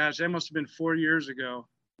 Oh my gosh, that must have been 4 years ago.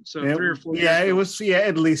 So 3 or 4 years ago. It was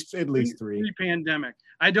at least three. Pre-pandemic.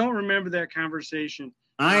 I don't remember that conversation.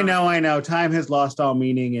 I know. Time has lost all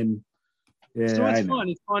meaning, and so it's fun.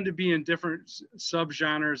 It's fun to be in different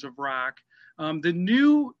subgenres of rock. The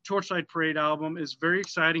new Torchlight Parade album is very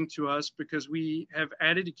exciting to us because we have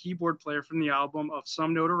added a keyboard player from the album of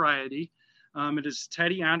some notoriety. It is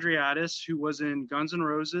Teddy Andreadis, who was in Guns N'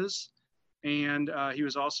 Roses, and he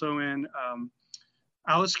was also in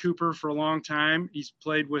Alice Cooper for a long time. He's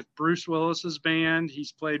played with Bruce Willis's band. He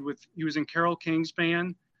was in Carole King's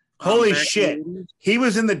band. Holy shit! He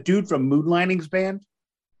was in the dude from Moonlightning's band.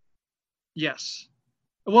 Yes.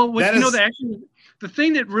 Well, the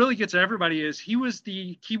thing that really gets everybody is he was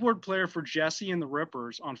the keyboard player for Jesse and the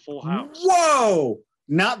Rippers on Full House. Whoa!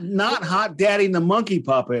 Not Hot Daddy and the Monkey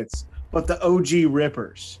Puppets, but the OG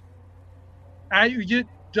Rippers. You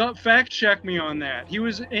fact check me on that. He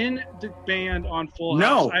was in the band on Full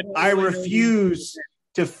House. No, I refuse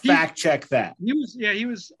to fact check that. He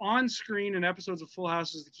was on screen in episodes of Full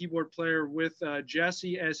House as the keyboard player with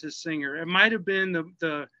Jesse as his singer. It might have been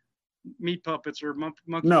the Meat Puppets or Monkey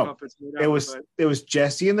Puppets. Whatever, it was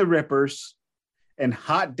Jesse and the Rippers and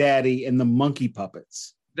Hot Daddy and the Monkey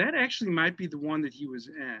Puppets. That actually might be the one that he was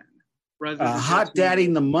in. Rather than Hot Daddy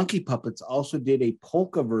and the Monkey Puppets also did a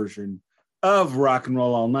polka version of Rock and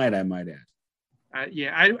Roll All Night, I might add.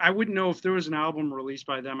 I wouldn't know if there was an album released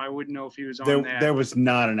by them. I wouldn't know if he was on that. There was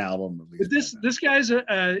not an album released. But this guy's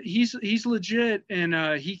he's legit,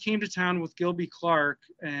 and he came to town with Gilby Clarke,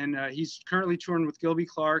 and he's currently touring with Gilby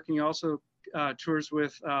Clarke, and he also tours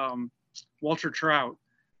with Walter Trout.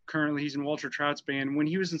 Currently, he's in Walter Trout's band. When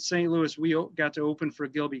he was in St. Louis, we got to open for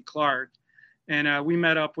Gilby Clarke, and we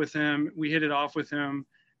met up with him. We hit it off with him,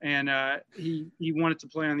 and he wanted to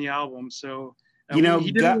play on the album. So he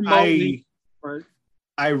did it remotely. Right.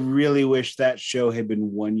 I really wish that show had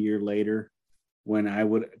been 1 year later when I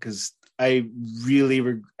would, because I really,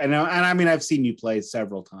 and I mean, I've seen you play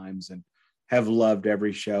several times and have loved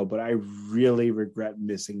every show, but I really regret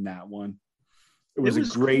missing that one. It was a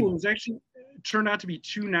great. Cool. It was actually turned out to be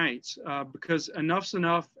 2 nights because Enough's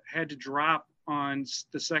Enough had to drop on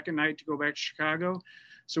the second night to go back to Chicago.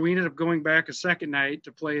 So we ended up going back a second night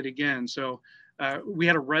to play it again. So we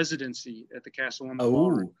had a residency at the Casa Loma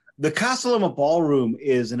Ballroom. The Casa Loma Ballroom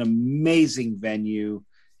is an amazing venue.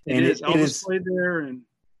 Elvis played there, and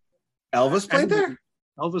Elvis played there.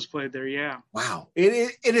 Elvis played there, yeah. Wow,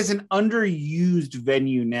 it is an underused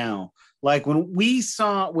venue now. Like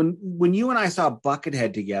when you and I saw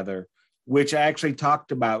Buckethead together, which I actually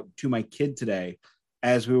talked about to my kid today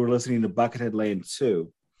as we were listening to Buckethead Lane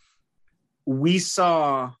 2. We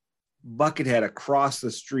saw Buckethead across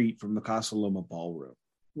the street from the Casa Loma Ballroom.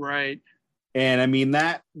 Right. And I mean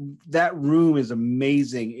that room is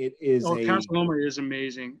amazing. It is Casa Loma is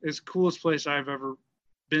amazing. It's the coolest place I've ever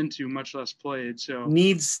been to, much less played. So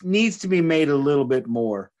needs to be made a little bit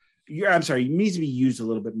more. I'm sorry, it needs to be used a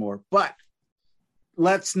little bit more. But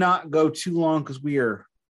let's not go too long because we are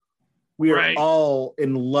right. all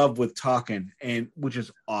in love with talking, and which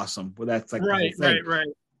is awesome. Well, that's like right.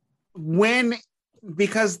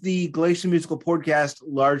 Because the Glacier Musical Podcast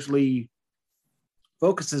largely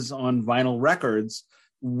focuses on vinyl records,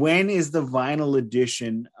 when is the vinyl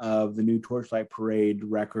edition of the new Torchlight Parade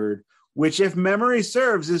record, which, if memory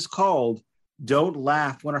serves, is called Don't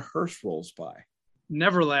Laugh When a Hearse Rolls By?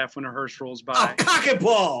 Never laugh when a hearse rolls by. Oh, cock and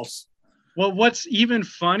balls! Well, what's even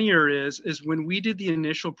funnier is when we did the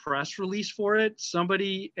initial press release for it,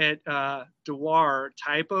 somebody at Dewar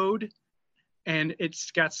typoed, and it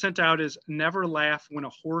got sent out as never laugh when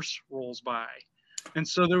a horse rolls by. And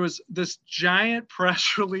so there was this giant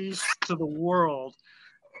press release to the world.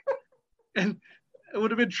 And it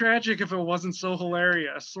would have been tragic if it wasn't so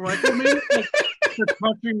hilarious. So like, well, maybe like the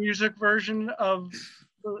country music version of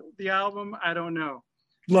the album, I don't know.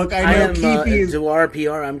 Look, I know Keithy is Dewar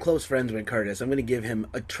PR. I'm close friends with Curtis. I'm going to give him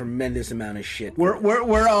a tremendous amount of shit.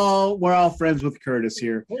 We're all friends with Curtis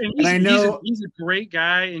here, and I know he's a great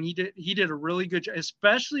guy, and he did a really good job,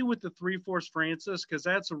 especially with the 3/4 Francis, because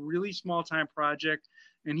that's a really small time project,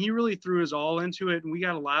 and he really threw his all into it, and we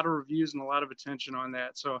got a lot of reviews and a lot of attention on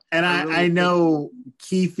that. So, and I know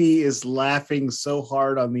Keithy is laughing so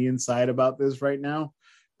hard on the inside about this right now,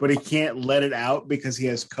 but he can't let it out because he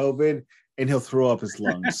has COVID. And he'll throw up his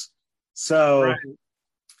lungs. So, right.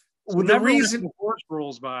 Well, the reason the horse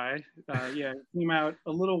rolls by, it came out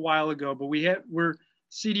a little while ago, but we're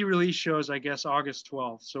CD release shows, I guess, August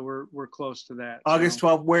 12th. So we're close to that. August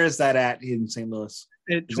 12th. Where is that at in St. Louis?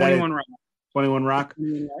 At 21 Rock. 21 Rock.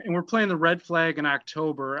 And we're playing the Red Flag in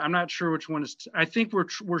October. I'm not sure which one is. I think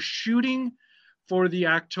we're shooting for the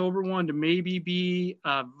October one to maybe be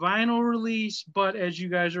a vinyl release, but as you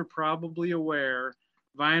guys are probably aware,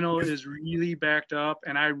 vinyl is really backed up,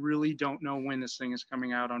 and I really don't know when this thing is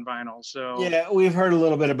coming out on vinyl. So yeah, we've heard a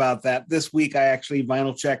little bit about that. This week I actually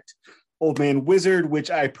vinyl checked Old Man Wizard,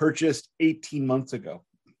 which I purchased 18 months ago.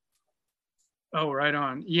 Oh, right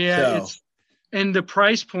on. Yeah, and the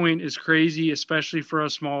price point is crazy, especially for a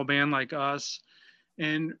small band like us.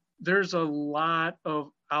 And there's a lot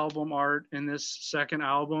of album art in this second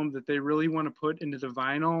album that they really want to put into the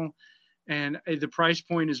vinyl. And the price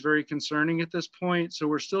point is very concerning at this point. So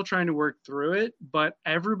we're still trying to work through it. But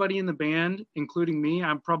everybody in the band, including me,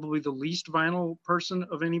 I'm probably the least vinyl person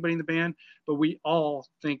of anybody in the band, but we all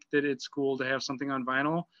think that it's cool to have something on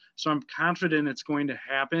vinyl. So I'm confident it's going to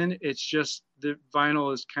happen. It's just the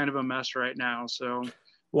vinyl is kind of a mess right now. So,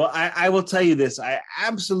 well, I will tell you this. I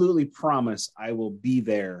absolutely promise I will be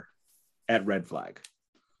there at Red Flag.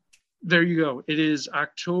 There you go. It is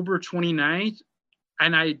October 29th.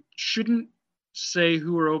 And I shouldn't say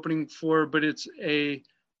who we're opening for, but it's a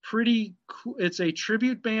pretty cool, it's a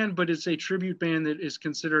tribute band, but it's a tribute band that is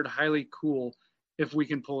considered highly cool if we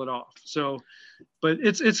can pull it off. So, but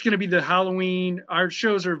it's going to be the Halloween. Our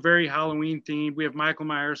shows are very Halloween themed. We have Michael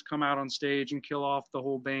Myers come out on stage and kill off the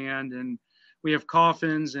whole band. And we have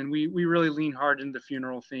coffins, and we really lean hard into the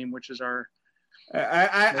funeral theme, which is our,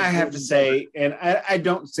 I have to say, and I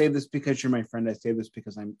don't say this because you're my friend. I say this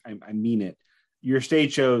because I mean it. Your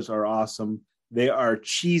stage shows are awesome. They are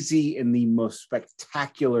cheesy in the most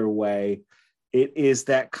spectacular way. It is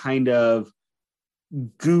that kind of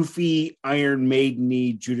goofy Iron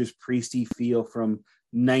Maiden-y, Judas Priest-y feel from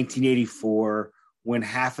 1984 when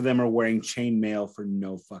half of them are wearing chainmail for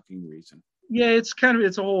no fucking reason. Yeah, it's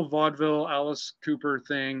a whole vaudeville Alice Cooper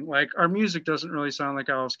thing. Like our music doesn't really sound like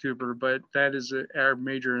Alice Cooper, but that is our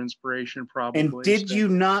major inspiration And probably. did So you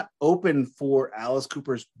not open for Alice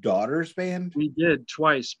Cooper's daughter's band? we did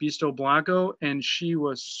twice, Bisto Blanco, and she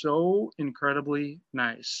was so incredibly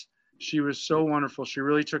nice. She was so wonderful. She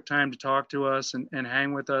really took time to talk to us and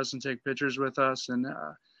hang with us and take pictures with us. And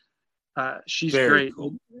she's Very great.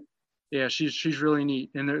 cool. Yeah, she's really neat,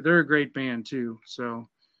 and they're a great band too. So,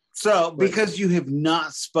 because you have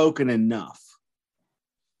not spoken enough,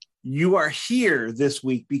 you are here this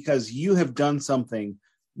week because you have done something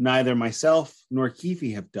neither myself nor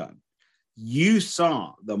Keefe have done. You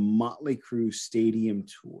saw the Motley Crue stadium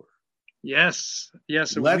tour. Yes,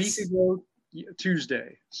 a week ago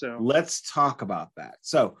Tuesday. So let's talk about that.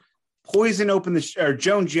 So, Poison opened or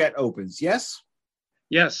Joan Jett opens. Yes.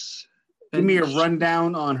 Yes. Give me a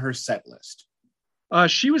rundown on her set list.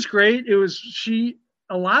 She was great.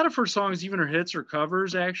 A lot of her songs, even her hits, are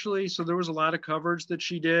covers actually. So there was a lot of covers that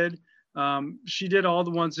she did. She did all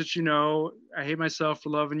the ones that you know. I Hate Myself for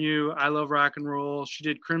Loving You. I Love Rock and Roll. She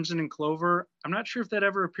did Crimson and Clover. I'm not sure if that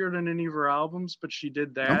ever appeared on any of her albums, but she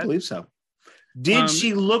did that. I don't believe so. Did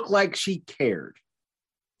she look like she cared?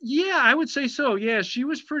 Yeah, I would say so. Yeah, she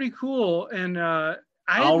was pretty cool. And I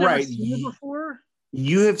had never seen her before.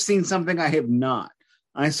 You have seen something I have not.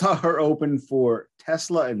 I saw her open for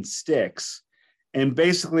Tesla and Styx, and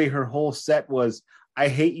basically her whole set was, I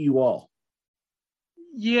hate you all.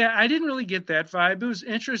 Yeah, I didn't really get that vibe. It was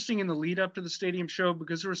interesting in the lead up to the stadium show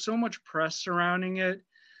because there was so much press surrounding it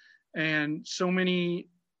and and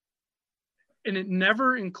it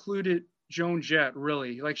never included Joan Jett,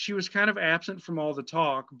 really. Like she was kind of absent from all the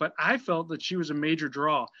talk, but I felt that she was a major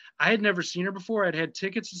draw. I had never seen her before. I'd had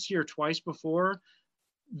tickets to see her twice before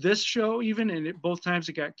this show even, and both times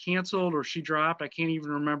it got canceled or she dropped. I can't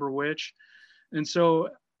even remember which. And so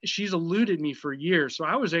she's eluded me for years. So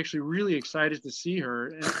I was actually really excited to see her.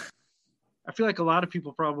 And I feel like a lot of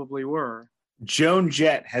people probably were. Joan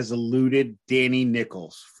Jett has eluded Danny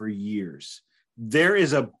Nichols for years. There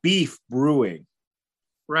is a beef brewing.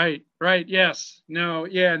 Right. Yes. No.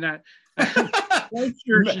 Yeah. Not. I'm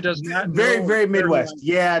sure she does not. Very Midwest.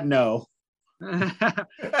 Yeah. No.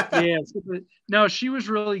 Yeah. No, she was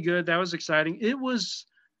really good. That was exciting. It was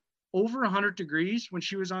over 100 degrees when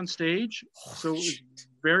she was on stage, so it was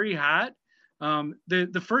very hot.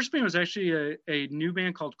 The first band was actually a new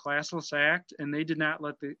band called Classless Act, and they did not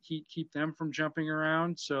let the heat keep them from jumping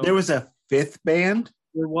around. So there was a fifth band.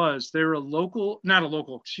 There was. They're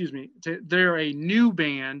They're a new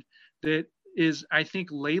band that is, I think,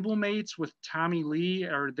 label mates with Tommy Lee,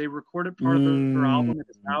 or they recorded part of their album at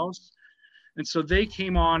his house. And so they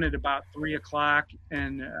came on at about 3:00,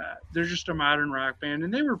 and they're just a modern rock band,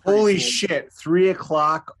 and they were pretty holy cool. Shit!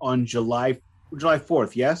 3:00 on July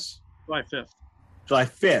 4th. Yes, July 5th. July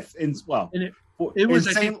 5th. And it was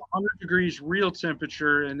I think 100 degrees real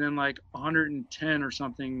temperature, and then like 110 or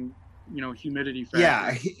something, humidity factor.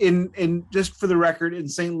 Yeah, in just for the record, in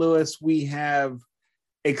St. Louis, we have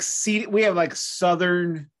like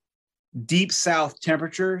southern, deep south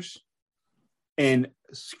temperatures, and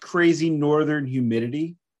crazy northern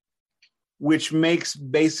humidity, which makes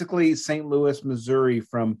basically St. Louis, Missouri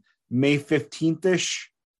from May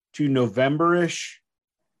 15th-ish to November-ish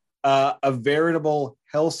a veritable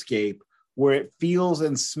hellscape where it feels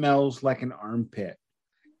and smells like an armpit.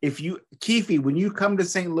 Keefe, when you come to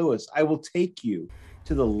St. Louis, I will take you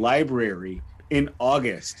to the library in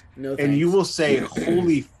August, and you will say,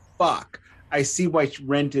 holy fuck, I see why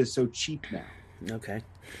rent is so cheap now. Okay.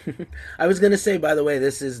 I was going to say, by the way,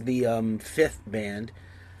 this is the fifth band.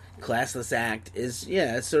 Classless Act is,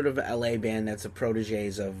 it's sort of an LA band that's a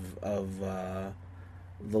proteges of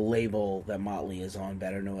the label that Motley is on,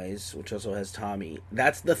 Better Noise, which also has Tommy.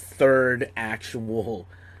 That's the third actual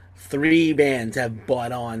 3 bands have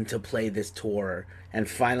bought on to play this tour, and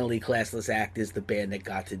finally Classless Act is the band that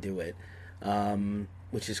got to do it,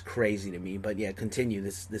 which is crazy to me. But yeah, continue.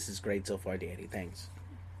 This is great so far, Danny. Thanks.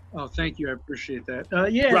 Oh, thank you. I appreciate that.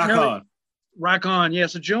 Rock on. Yeah,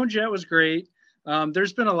 so Joan Jett was great.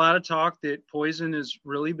 There's been a lot of talk that Poison has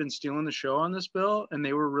really been stealing the show on this bill, and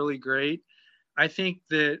they were really great. I think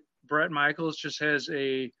that Bret Michaels just has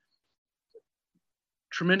a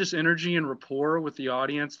tremendous energy and rapport with the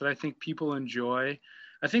audience that I think people enjoy.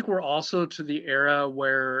 I think we're also to the era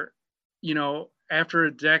where, after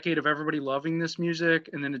a decade of everybody loving this music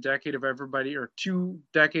and then 2 decades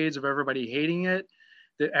of everybody hating it,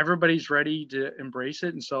 that everybody's ready to embrace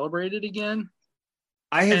it and celebrate it again.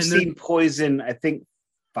 I have seen Poison, I think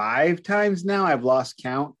 5 times now. I've lost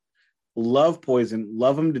count. Love Poison,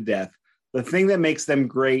 love them to death. The thing that makes them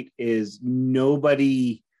great is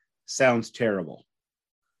nobody sounds terrible.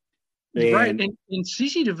 Right, And and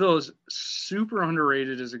CC DeVille is super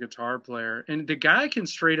underrated as a guitar player, and the guy can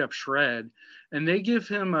straight up shred. And they give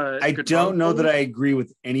him a. I guitar don't know solo. that I agree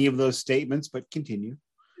with any of those statements, but continue.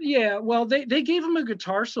 Yeah, well, they gave him a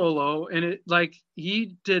guitar solo, and it like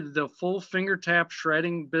he did the full finger tap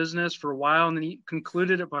shredding business for a while, and then he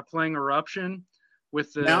concluded it by playing Eruption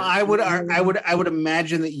with the. Now, I would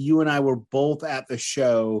imagine that you and I were both at the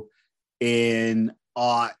show in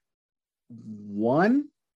 '01,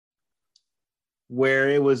 where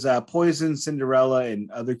it was Poison, Cinderella, and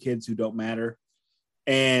other kids who don't matter,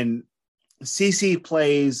 and CC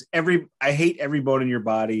plays I Hate Every Bone in Your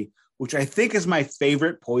Body, which I think is my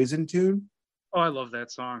favorite Poison tune. Oh, I love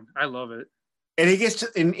that song. I love it. And he gets to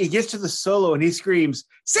the solo and he screams,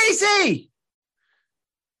 CC!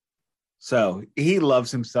 So he loves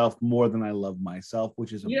himself more than I love myself,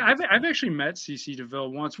 which is amazing. Yeah, I've actually met CC DeVille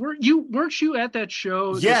once. Weren't you at that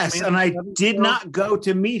show? Yes, and I did not go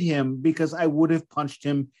to meet him because I would have punched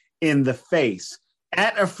him in the face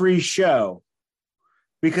at a free show.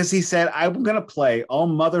 Because he said, I'm going to play all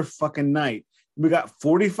motherfucking night. We got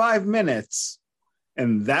 45 minutes,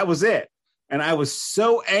 and that was it. And I was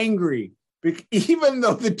so angry, even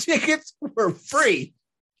though the tickets were free.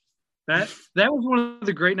 That was one of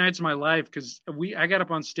the great nights of my life, because I got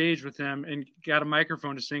up on stage with him and got a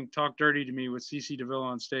microphone to sing Talk Dirty to Me with CC DeVille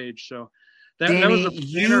on stage. So Danny, that was a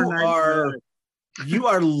you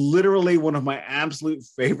are literally one of my absolute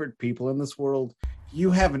favorite people in this world.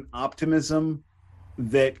 You have an optimism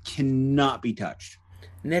that cannot be touched.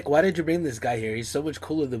 Nick, why did you bring this guy here? He's so much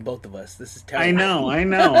cooler than both of us. This is terrible. I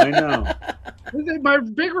know. My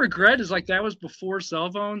big regret is like that was before cell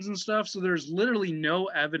phones and stuff, so there's literally no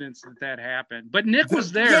evidence that happened. But Nick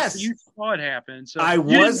was there, yes. So you saw it happen. So I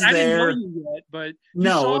was there. I didn't know you yet, but you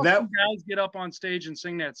saw some guys get up on stage and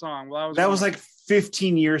sing that song. Well, that was like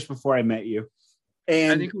 15 years before I met you.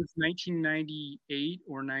 And I think it was 1998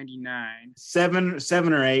 or 99.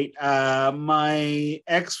 Seven or eight. My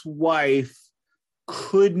ex-wife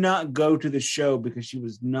could not go to the show because she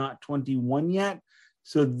was not 21 yet.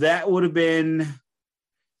 So that would have been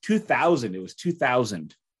 2000. It was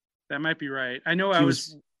 2000. That might be right. I know I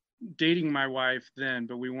was dating my wife then,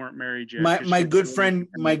 but we weren't married yet. My good friend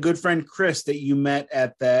Chris that you met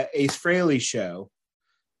at the Ace Frehley show,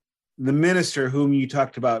 the minister whom you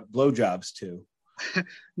talked about blowjobs to.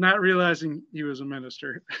 Not realizing he was a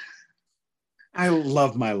minister. I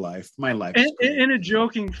love my life. My life is in a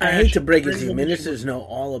joking fashion. I hate to break it to you. Ministers know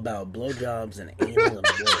all about blowjobs and anal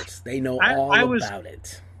aborts. They know all about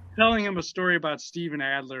it. Telling him a story about Steven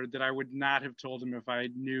Adler that I would not have told him if I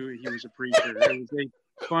knew he was a preacher. It was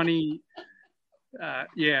a funny,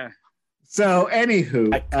 yeah. So,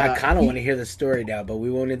 anywho, I kind of want to hear the story now, but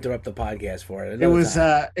we won't interrupt the podcast for it.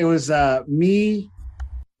 It was me,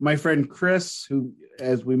 my friend Chris, who,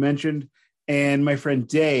 as we mentioned, and my friend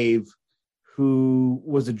Dave, who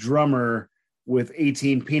was a drummer with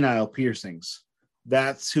 18 penile piercings.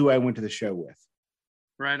 That's who I went to the show with.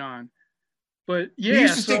 Right on. But yeah, he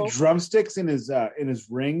used to stick drumsticks in his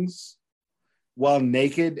rings while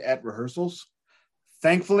naked at rehearsals.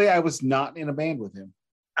 Thankfully, I was not in a band with him.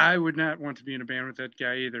 I would not want to be in a band with that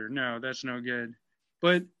guy either. No, that's no good.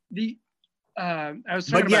 But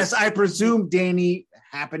I presume Danny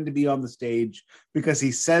happened to be on the stage because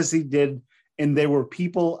he says he did, and there were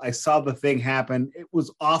people. I saw the thing happen. It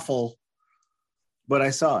was awful, but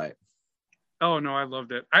I saw it. Oh no, I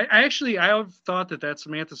loved it. I have thought that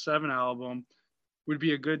Samantha 7 album would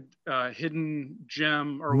be a good hidden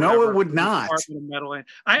gem or whatever. No, it would not.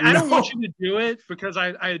 I don't want you to do it because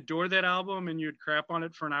I adore that album and you'd crap on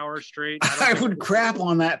it for an hour straight. I would crap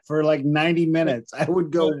on that for like 90 minutes. I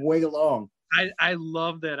would go way long. I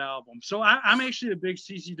love that album. So I'm actually a big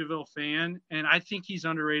CC DeVille fan, and I think he's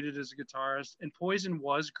underrated as a guitarist. And Poison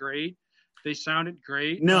was great. They sounded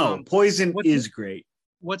great. No, Poison is great.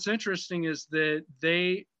 What's interesting is that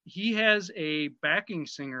he has a backing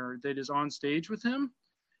singer that is on stage with him,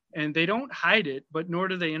 and they don't hide it, but nor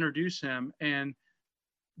do they introduce him. And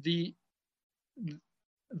the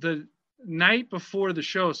night before the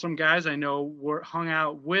show, some guys I know hung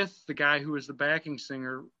out with the guy who was the backing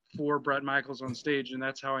singer for Bret Michaels on stage, and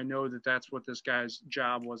that's how I know that that's what this guy's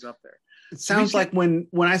job was up there. It sounds like when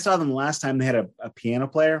I saw them last time, they had a piano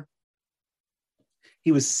player.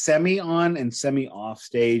 He was semi on and semi off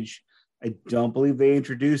stage. I don't believe they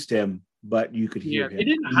introduced him, but you could hear him. They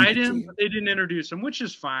didn't hide him, but they didn't introduce him, which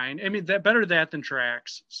is fine. I mean, better that than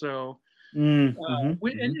tracks. So, and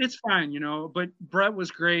it's fine, But Bret was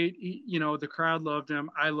great. The crowd loved him.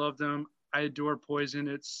 I loved him. I adore Poison.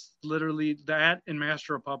 It's literally that and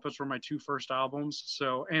Master of Puppets were my two first albums.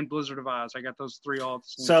 So, and Blizzard of Oz. I got those three all at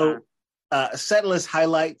the same time. So, set list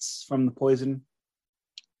highlights from the Poison.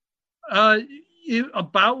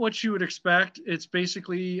 About what you would expect. It's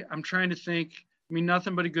basically, I'm trying to think. I mean,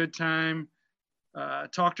 Nothing But a Good Time.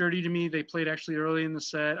 Talk Dirty to Me. They played actually early in the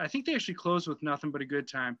set. I think they actually closed with Nothing But a Good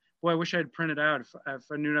Time. Boy, I wish I had printed out if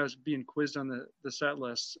I knew I was being quizzed on the set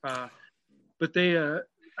list. But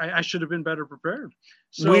I should have been better prepared.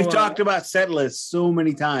 So, we've talked about set lists so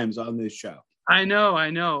many times on this show. I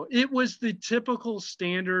know. It was the typical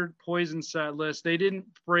standard Poison set list. They didn't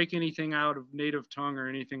break anything out of Native Tongue or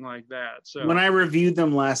anything like that. So when I reviewed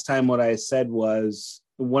them last time, what I said was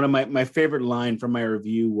one of my favorite line from my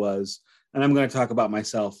review was, and I'm going to talk about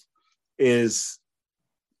myself, is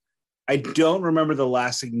I don't remember the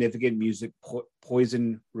last significant music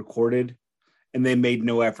Poison recorded, and they made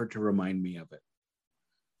no effort to remind me of it.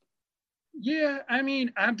 Yeah, I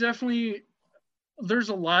mean, there's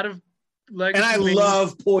a lot of legacy. And I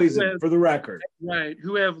love Poison, for the record. Right,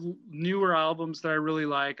 who have newer albums that I really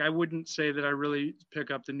like. I wouldn't say that I really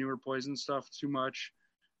pick up the newer Poison stuff too much.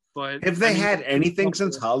 But have they had anything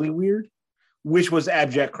since Hollyweird? Which was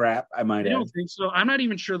abject crap, I might add. I don't think so. I'm not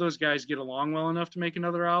even sure those guys get along well enough to make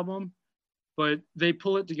another album, but they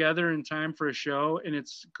pull it together in time for a show, and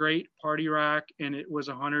it's great party rock, and it was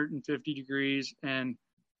 150 degrees, and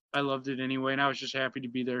I loved it anyway, and I was just happy to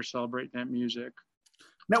be there celebrating that music.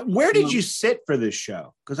 Now, where did you sit for this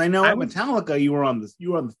show? Because I know at Metallica you were on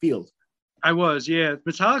the field. I was, yeah.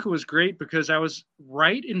 Metallica was great because I was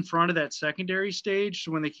right in front of that secondary stage.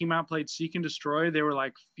 So when they came out and played Seek and Destroy, they were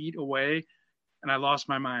like feet away, and I lost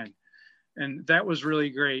my mind. And that was really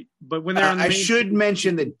great. But when they're on the I should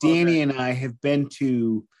mention that Danny and I have been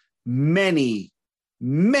to many,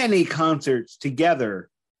 many concerts together,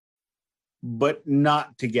 but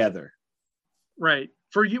not together. Right.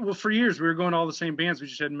 For years we were going to all the same bands. We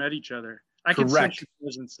just hadn't met each other. I could sense your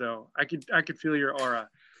presence, though. I could feel your aura.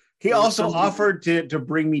 He also offered to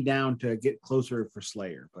bring me down to get closer for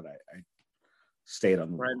Slayer, but I stayed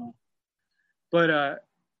on the right. But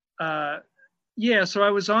yeah, so I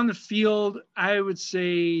was on the field, I would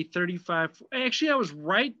say 35. Actually, I was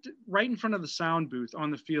right in front of the sound booth on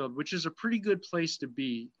the field, which is a pretty good place to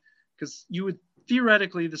be, because you would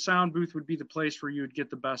theoretically, the sound booth would be the place where you would get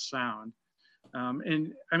the best sound.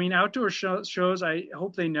 And I mean, outdoor shows, I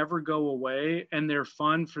hope they never go away, and they're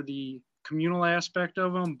fun for the communal aspect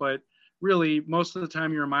of them. But really, most of the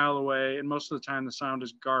time you're a mile away, and most of the time the sound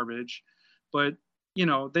is garbage. But you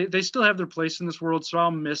know, they still have their place in this world, so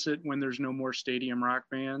I'll miss it when there's no more stadium rock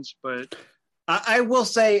bands. But I will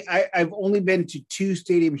say I've only been to 2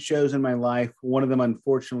 stadium shows in my life. One of them,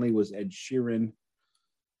 unfortunately, was Ed Sheeran.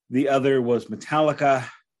 The other was Metallica.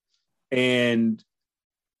 And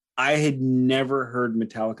I had never heard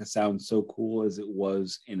Metallica sound so cool as it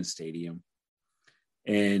was in a stadium.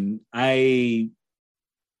 And I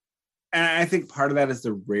think part of that is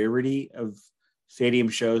the rarity of stadium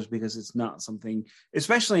shows, because it's not something,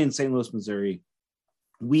 especially in St. Louis, Missouri,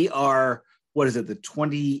 we are, what is it, the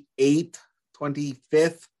 28th,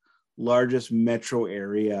 25th largest metro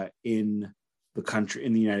area in the country,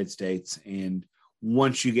 in the United States. And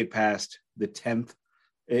once you get past the 10th,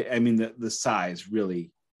 I mean, the size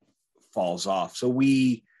really falls off. So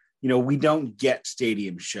we don't get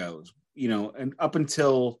stadium shows, and up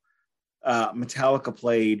until Metallica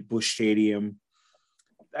played Busch Stadium,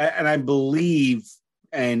 and I believe,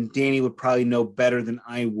 and Danny would probably know better than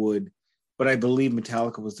I would, but I believe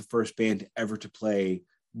Metallica was the first band ever to play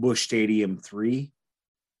Busch Stadium 3,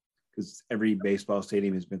 because every baseball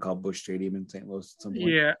stadium has been called Busch Stadium in St. Louis at some point.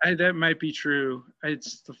 Yeah, that might be true.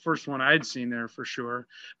 It's the first one I'd seen there for sure.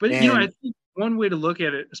 But, I think one way to look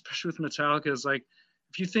at it, especially with Metallica, is like,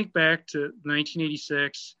 if you think back to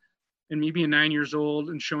 1986 and me being 9 years old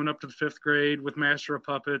and showing up to the 5th grade with Master of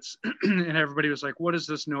Puppets, and everybody was like, what is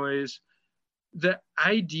this noise? The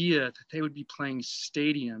idea that they would be playing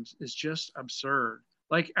stadiums is just absurd.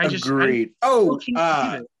 Like, Agreed.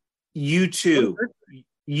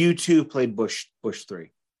 U2 played Busch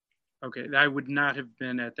 3. Okay, I would not have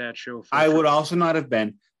been at that show. I would also not have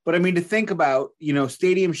been. But I mean, to think about,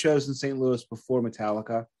 stadium shows in St. Louis before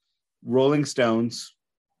Metallica, Rolling Stones,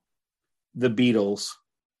 the Beatles,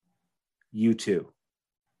 U2.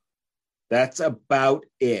 That's about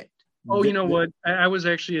it. Oh, you know what? I was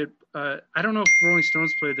actually at, I don't know if Rolling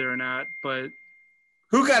Stones played there or not, but.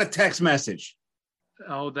 Who got a text message?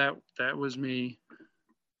 Oh, that was me.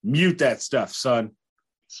 Mute that stuff, son.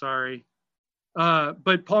 Sorry.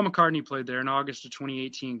 But Paul McCartney played there in August of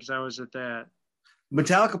 2018, because I was at that.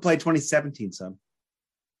 Metallica played 2017, son.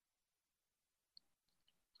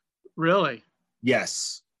 Really?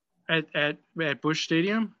 Yes. At Busch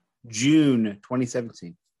Stadium? June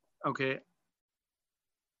 2017. Okay.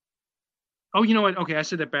 Oh, you know what? Okay, I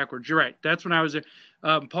said that backwards. You're right. That's when I was there.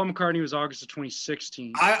 Paul McCartney was August of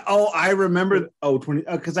 2016. I remember. 20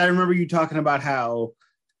 because I remember you talking about how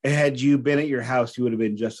had you been at your house, you would have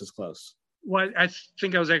been just as close. Well, I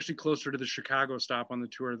think I was actually closer to the Chicago stop on the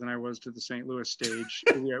tour than I was to the St. Louis stage.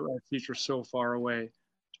 Our seats were so far away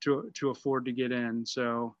to afford to get in.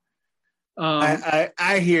 So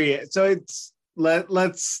I hear you. So it's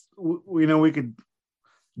let's we could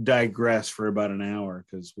digress for about an hour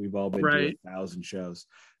because we've all been to 1,000 shows.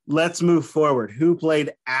 Let's move forward. Who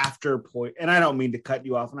played after Point? And I don't mean to cut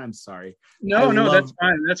you off, and I'm sorry. No, that's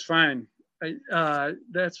fine. That's fine.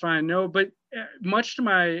 That's fine. No, but much to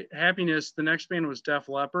my happiness, the next band was Def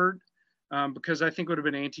Leppard, because I think it would have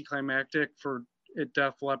been anticlimactic for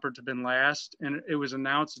Def Leppard to have been last, and it was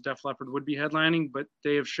announced that Def Leppard would be headlining, but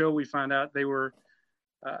day of show we found out they were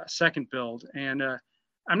second billed, and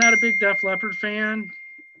I'm not a big Def Leppard fan,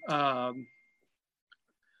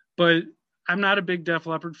 but I'm not a big Def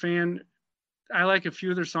Leppard fan. I like a few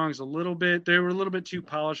of their songs a little bit. They were a little bit too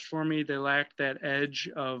polished for me. They lacked that edge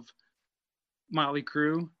of Motley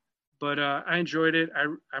Crue, but I enjoyed it.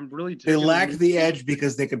 I'm really. They lacked the edge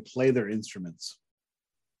because they could play their instruments,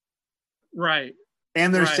 right?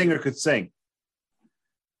 And their singer could sing.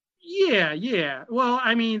 Yeah. Well,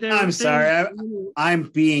 I mean, I'm sorry. I'm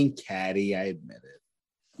being catty. I admit it.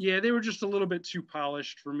 Yeah, they were just a little bit too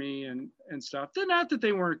polished for me and stuff. They're not that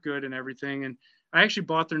they weren't good and everything. And I actually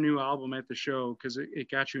bought their new album at the show because it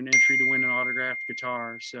got you an entry to win an autographed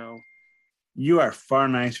guitar. So you are far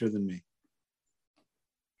nicer than me.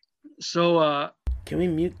 So can we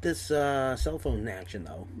mute this cell phone action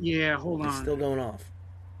though? Yeah, hold on. It's still going off.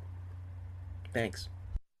 Thanks.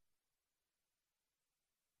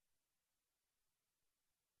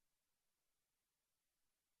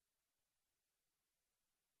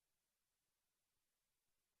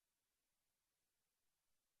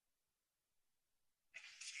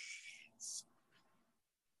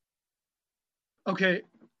 Okay,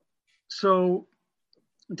 so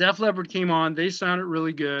Def Leppard came on. They sounded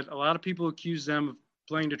really good. A lot of people accuse them of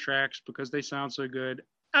playing the tracks because they sound so good.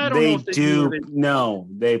 I don't know if they do. No,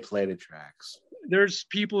 they play the tracks. There's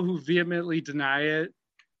people who vehemently deny it.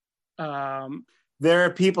 There are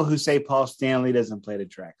people who say Paul Stanley doesn't play the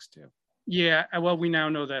tracks too. Yeah, well, we now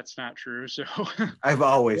know that's not true. So I've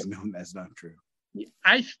always known that's not true.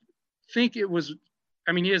 I think it was.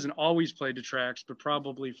 I mean, he hasn't always played the tracks, but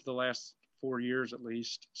probably for the last 4 years at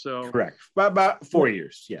least. So correct. About 4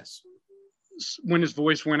 years, yes. When his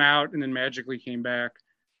voice went out and then magically came back.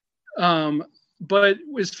 But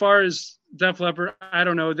as far as Def Leppard, I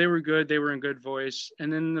don't know. They were good. They were in good voice.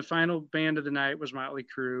 And then the final band of the night was Motley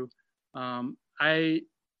Crue. Okay.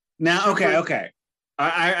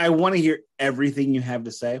 I want to hear everything you have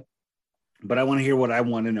to say, but I want to hear what I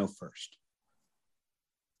want to know first.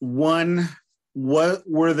 One, what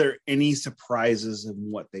were there any surprises in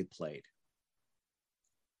what they played?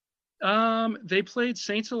 They played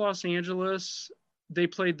Saints of Los Angeles. They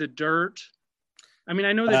played The Dirt. I mean,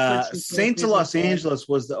 I know they played Saints of Los Angeles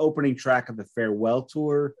was the opening track of the farewell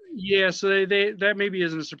tour. Yeah, so they that maybe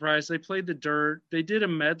isn't a surprise. They played The Dirt. They did a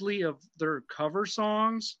medley of their cover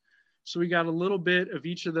songs, so we got a little bit of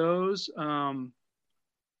each of those,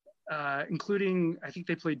 including I think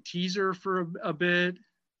they played Teaser for a bit.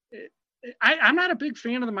 I'm not a big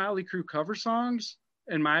fan of the Motley Crue cover songs,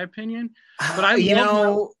 in my opinion, but I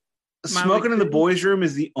love Smoking in the Boys Room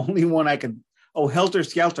is the only one I could. Oh, Helter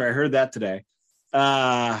Skelter! I heard that today.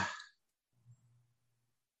 I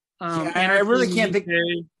really can't think.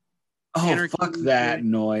 Fuck that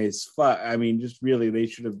noise! Fuck! I mean, just really, they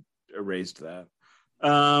should have erased that.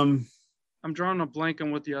 I'm drawing a blank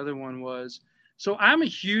on what the other one was. So I'm a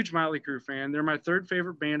huge Motley Crue fan. They're my third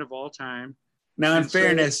favorite band of all time. Now, in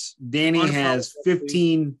fairness, Danny has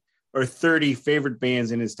 15 or 30 favorite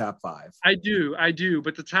bands in his top 5. I do.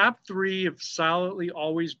 But the top 3 have solidly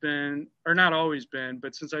always been, or not always been,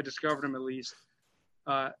 but since I discovered them at least,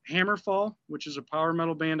 Hammerfall, which is a power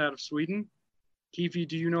metal band out of Sweden. Keefe,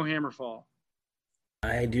 do you know Hammerfall?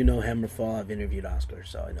 I do know Hammerfall. I've interviewed Oscar,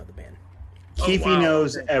 so I know the band. Keefe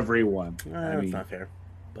knows everyone. That's not fair.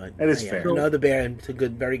 But that is fair. No, the band. It's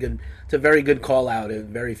a very good call out.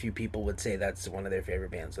 Very few people would say that's one of their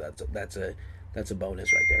favorite bands. So that's a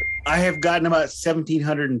bonus right there. I have gotten about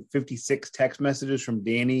 1,756 text messages from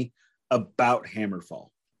Danny about Hammerfall.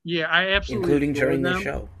 Yeah, I absolutely including during the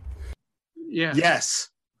show. Yeah. Yes.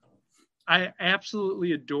 I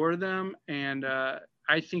absolutely adore them, and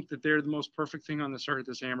I think that they're the most perfect thing on this earth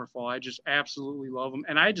is Hammerfall. I just absolutely love them,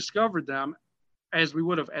 and I discovered them as we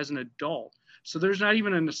would have as an adult. So there's not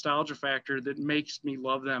even a nostalgia factor that makes me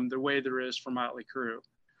love them the way there is for Motley Crue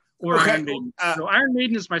or Iron Maiden. So Iron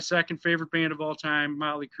Maiden is my second favorite band of all time,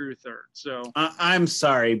 Motley Crue third. So I'm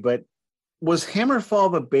sorry, but was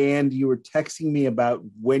Hammerfall the band you were texting me about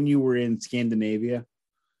when you were in Scandinavia?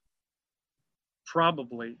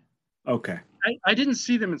 Probably. Okay. I didn't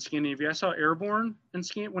see them in Scandinavia. I saw Airborne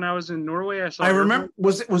when I was in Norway. I remember.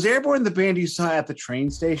 Was Airborne the band you saw at the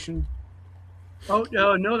train station? Oh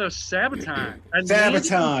no, that was Sabaton.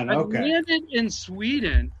 Sabaton. Okay. I landed in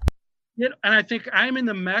Sweden, and I think I'm in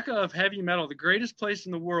the mecca of heavy metal, the greatest place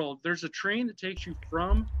in the world. There's a train that takes you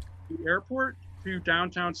from the airport to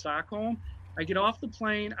downtown Stockholm. I get off the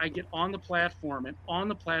plane, I get on the platform, and on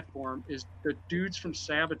the platform is the dudes from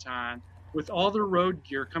Sabaton with all their road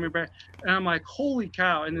gear coming back. And I'm like, holy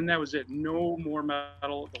cow. And then that was it. No more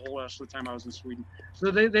metal the whole rest of the time I was in Sweden.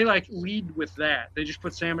 So they like lead with that. They just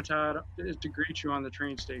put Sabaton to greet you on the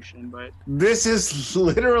train station. But this is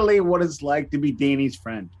literally what it's like to be Danny's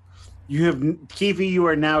friend. Keefe, you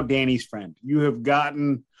are now Danny's friend. You've got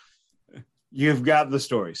the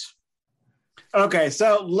stories. Okay,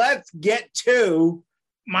 so let's get to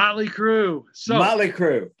Motley Crue. Motley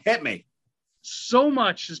Crue. Hit me. So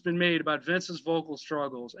much has been made about Vince's vocal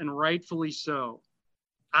struggles, and rightfully so.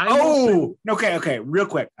 Okay. Real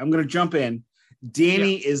quick. I'm going to jump in.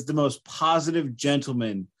 Danny is the most positive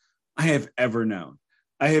gentleman I have ever known.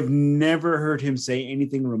 I have never heard him say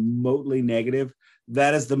anything remotely negative.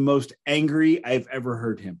 That is the most angry I've ever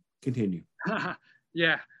heard him. Continue.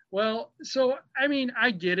 Yeah. Well, so, I mean,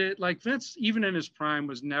 I get it. Like, Vince, even in his prime,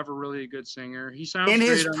 was never really a good singer. He sounds in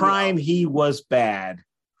his prime, he was bad.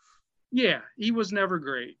 Yeah, he was never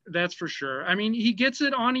great. That's for sure. I mean, he gets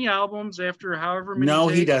it on the albums after however many. No,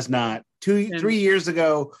 he does not. 3 years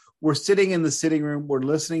ago, we're sitting in the sitting room. We're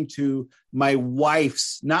listening to my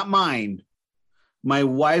wife's, not mine, my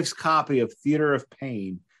wife's copy of Theater of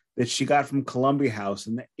Pain that she got from Columbia House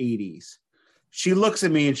in the 80s. She looks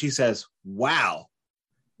at me and she says, wow,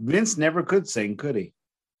 Vince never could sing, could he?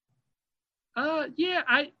 Yeah,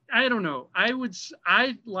 I don't know. I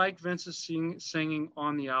like Vince's singing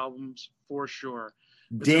on the albums for sure.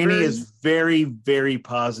 Danny is very, very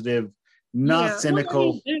positive, not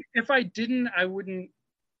cynical. Well, I mean, if I didn't, I wouldn't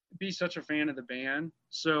be such a fan of the band.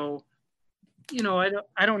 So,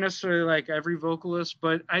 I don't necessarily like every vocalist,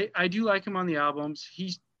 but I do like him on the albums.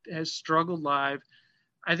 He has struggled live.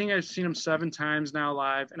 I think I've seen him 7 times now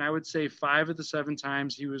live, and I would say 5 of the 7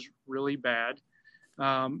 times he was really bad.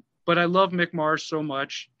 But I love Mick Mars so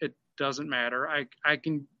much, it doesn't matter. I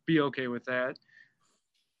can be okay with that.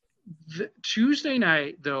 Tuesday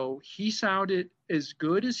night, though, he sounded as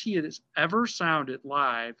good as he has ever sounded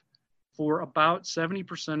live for about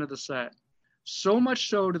 70% of the set. So much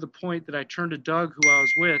so to the point that I turned to Doug, who I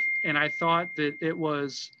was with, and I thought that it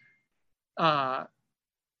was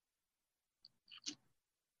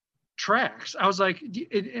tracks. I was like,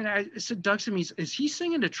 and I said, Doug to me, is he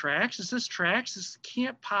singing to tracks? Is this tracks? He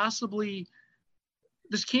can't possibly,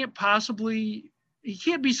 he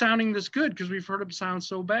can't be sounding this good because we've heard him sound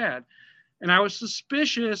so bad. And I was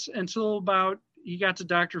suspicious until about he got to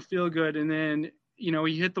Dr. Feelgood, and then,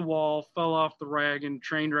 he hit the wall, fell off the rag, and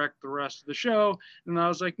train wrecked the rest of the show. And I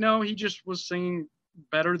was like, no, he just was singing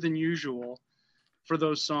better than usual for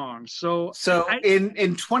those songs. So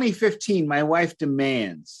in 2015, my wife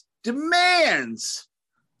demands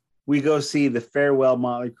we go see the Farewell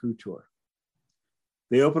Motley Crue tour.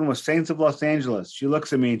 They open with Saints of Los Angeles. She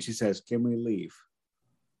looks at me and she says, can we leave?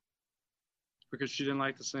 Because she didn't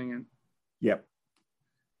like the singing. Yep.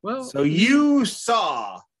 Well, so you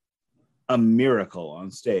saw a miracle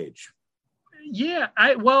on stage. Yeah,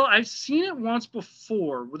 I've seen it once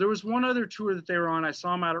before. There was one other tour that they were on. I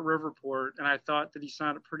saw him out at Riverport, and I thought that he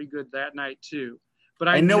sounded pretty good that night too. But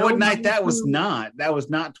I know what night that was not. That was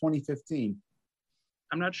not 2015.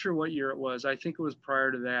 I'm not sure what year it was. I think it was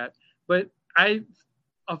prior to that. But I've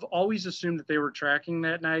always assumed that they were tracking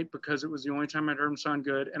that night because it was the only time I'd heard them sound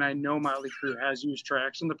good. And I know Motley Crue has used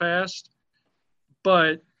tracks in the past.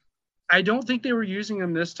 But I don't think they were using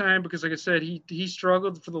them this time because, like I said, he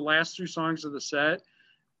struggled for the last 2 songs of the set.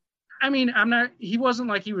 I mean, he wasn't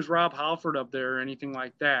like he was Rob Halford up there or anything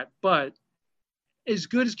like that. But as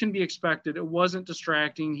good as can be expected, it wasn't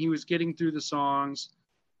distracting. He was getting through the songs,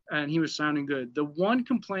 and he was sounding good. The one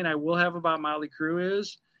complaint I will have about Motley Crue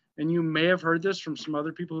is, and you may have heard this from some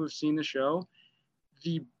other people who have seen the show,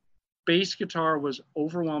 the bass guitar was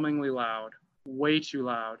overwhelmingly loud, way too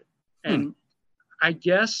loud. And I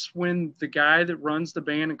guess when the guy that runs the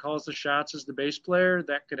band and calls the shots is the bass player,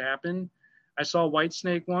 that could happen. I saw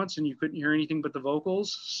Whitesnake once, and you couldn't hear anything but the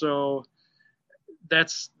vocals. So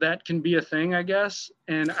that can be a thing, I guess.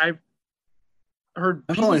 And I've heard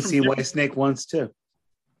I've people only from seen different- Whitesnake once too.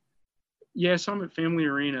 Yeah, I saw them at Family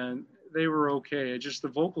Arena, and they were okay. Just the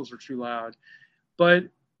vocals were too loud. But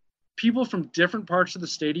people from different parts of the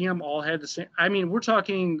stadium all had the same. I mean, we're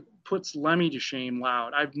talking puts Lemmy to shame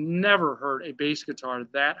loud. I've never heard a bass guitar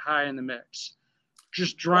that high in the mix,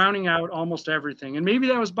 just drowning out almost everything. And maybe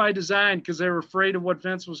that was by design because they were afraid of what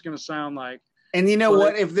Vince was going to sound like. And you know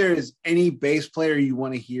what? If there is any bass player you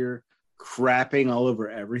want to hear crapping all over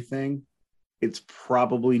everything, it's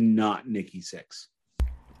probably not Nikki Sixx.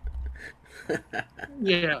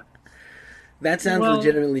 Yeah. That sounds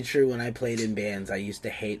legitimately true. When I played in bands, I used to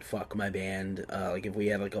hate fuck my band. Like if we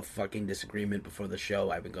had like a fucking disagreement before the show,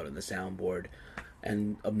 I would go to the soundboard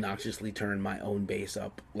and obnoxiously turn my own bass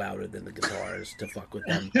up louder than the guitars to fuck with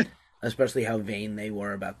them. Especially how vain they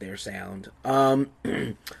were about their sound.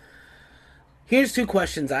 Here's two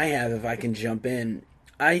questions I have if I can jump in.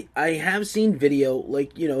 I have seen video,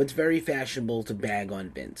 like, you know, it's very fashionable to bag on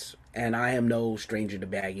Vince. And I am no stranger to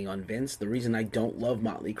bagging on Vince. The reason I don't love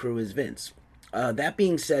Motley Crue is Vince. That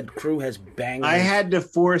being said, Crue has bangers. I had to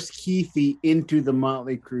force Keithy into the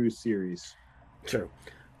Motley Crue series. True.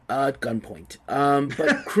 At gunpoint.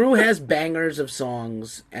 But Crue has bangers of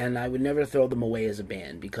songs, and I would never throw them away as a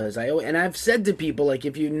band. Because I've said to people, like,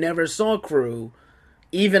 if you never saw Crue,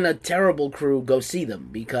 even a terrible Crue, go see them.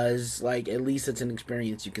 Because, like, at least it's an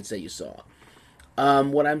experience you could say you saw.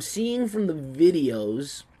 What I'm seeing from the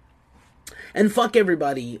videos... And fuck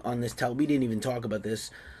everybody on this we didn't even talk about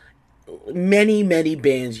this. Many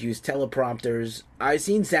bands use teleprompters. I've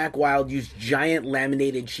seen Zakk Wylde use giant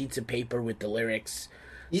laminated sheets of paper with the lyrics.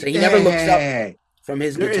 So he never looks up from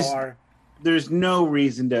his guitar. There's no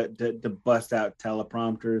reason to bust out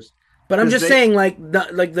teleprompters. But I'm just saying, like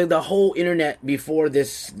the whole internet before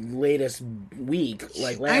this latest week,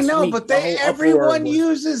 like last week. I know, but everyone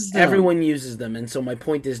uses them. Everyone uses them, and so my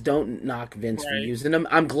point is, don't knock Vince for using them.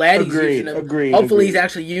 I'm glad he's using them. Hopefully, he's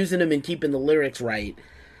actually using them and keeping the lyrics right.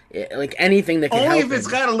 Like anything that can help. Only if it's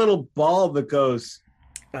got a little ball that goes.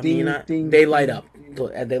 Ding, ding, they light up.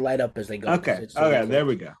 They light up as they go. Okay. Okay. There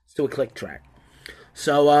we go. It's to a click track.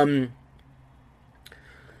 So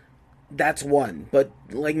that's one. But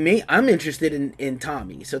like me, I'm interested in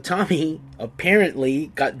Tommy. So Tommy apparently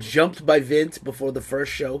got jumped by Vince before the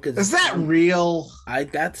first show. Is that real?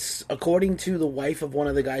 That's according to the wife of one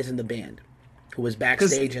of the guys in the band, who was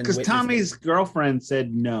backstage and because Tommy's girlfriend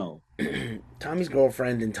said no. Tommy's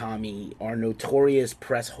girlfriend and Tommy are notorious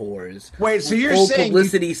press whores. Wait, so you're saying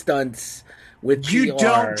publicity stunts with you PR.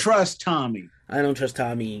 don't trust Tommy? I don't trust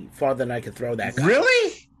Tommy farther than I could throw that guy.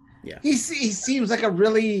 Really? Yeah. He seems like a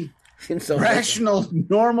really so rational,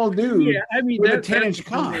 normal dude. Yeah, I mean, with a 10-inch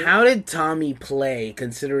cock. How did Tommy play,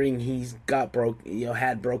 considering he's got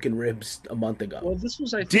had broken ribs a month ago? Well, this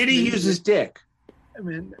was. Did he use his dick? I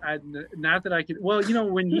mean, not that I could. Well, you know,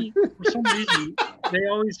 when for some reason they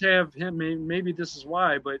always have him. Maybe this is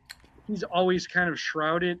why, but he's always kind of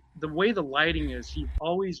shrouded. The way the lighting is, he's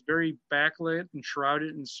always very backlit and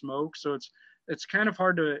shrouded in smoke. So it's kind of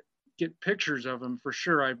hard to get pictures of him for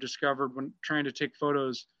sure. I've discovered when trying to take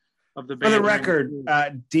photos of the band. For the record,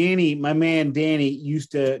 Danny, my man Danny,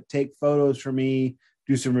 used to take photos for me,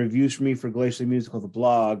 do some reviews for me for Glacially Musical, the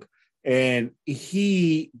blog. And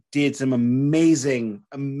he did some amazing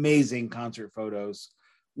concert photos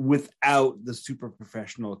without the super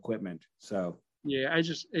professional equipment. So yeah,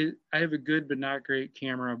 I have a good but not great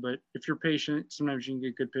camera, but if you're patient, sometimes you can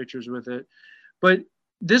get good pictures with it. But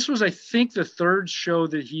this was, I think, the third show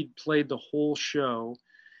that he'd played the whole show.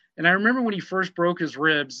 And I remember when he first broke his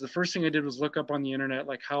ribs, the first thing I did was look up on the internet,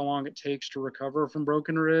 like how long it takes to recover from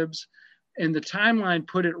broken ribs. And the timeline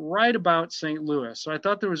put it right about St. Louis. So I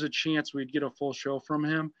thought there was a chance we'd get a full show from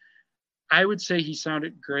him. I would say he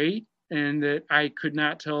sounded great and that I could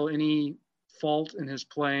not tell any fault in his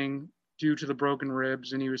playing due to the broken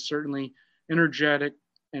ribs. And he was certainly energetic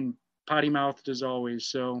and potty mouthed as always.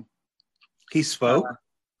 So he spoke.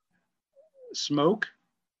 Spoke.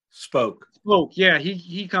 Yeah.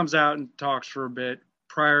 He comes out and talks for a bit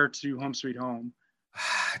prior to Home Sweet Home.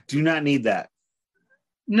 Do not need that.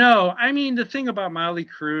 No, I mean, the thing about Motley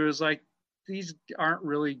Crue is like, these aren't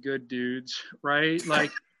really good dudes, right?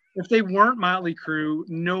 Like if they weren't Motley Crue,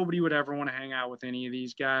 nobody would ever want to hang out with any of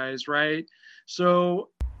these guys. Right.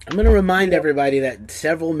 So I'm going to remind everybody that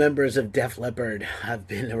several members of Def Leppard have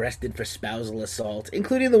been arrested for spousal assault,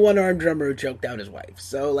 including the one-armed drummer who choked out his wife.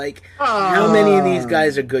 So, like, how many of these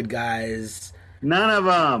guys are good guys? None of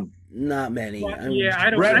them. Not many. Well, I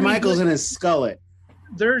don't. Bret Michaels and his skullet.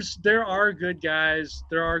 There are good guys.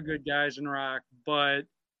 There are good guys in rock, but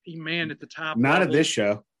man, at the top. Not level, at this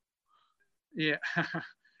show. Yeah.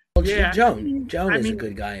 Well, Yeah. Joan I is a mean,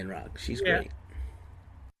 good guy in rock. She's yeah. great.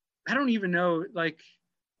 I don't even know. Like,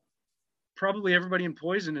 probably everybody in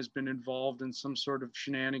Poison has been involved in some sort of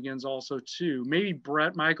shenanigans, also too. Maybe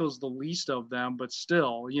Brett Michaels the least of them, but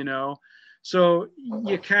still, you know. So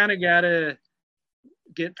you kind of gotta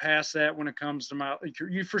get past that when it comes to Motley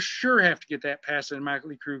Crue. You for sure have to get that past in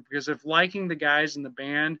Motley Crue, because if liking the guys in the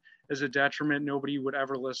band is a detriment, nobody would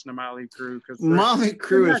ever listen to Motley Crue, because Motley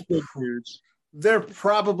Crue not is good dudes. they're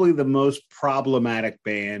probably the most problematic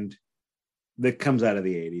band that comes out of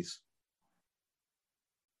the 80s.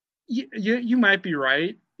 You might be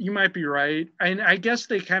right. You might be right. And I guess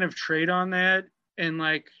they kind of trade on that. And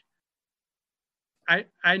like,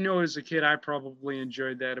 I know as a kid, I probably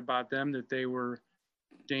enjoyed that about them, that they were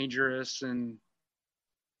dangerous and,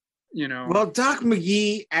 you know. Well, Doc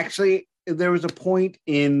McGee, actually, there was a point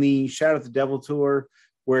in the Shout at the Devil tour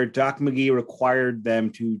where Doc McGee required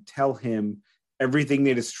them to tell him everything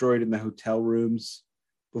they destroyed in the hotel rooms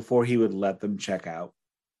before he would let them check out.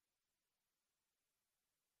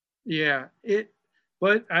 Yeah,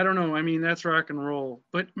 but I don't know. I mean, that's rock and roll.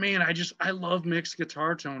 But man, I love Mick's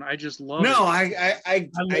guitar tone. I just love it. I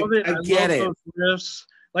love it. I get it. Those riffs.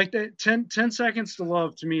 Like that 10 Seconds to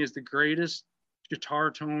Love to me is the greatest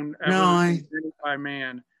guitar tone ever created by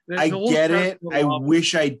man. I get it. I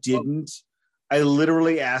wish I didn't. I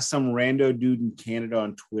literally asked some rando dude in Canada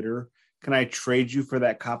on Twitter, can I trade you for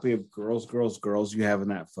that copy of Girls, Girls, Girls you have in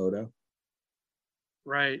that photo?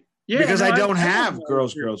 Right. Yeah, because I don't have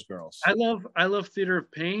Girls, Girls, Girls. I love Theater of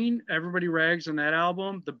Pain. Everybody rags on that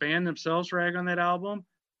album. The band themselves rag on that album.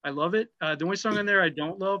 I love it. The only song on there I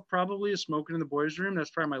don't love probably is Smoking in the Boys' Room. That's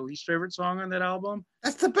probably my least favorite song on that album.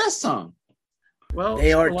 That's the best song. Well,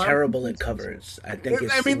 they are terrible at covers. I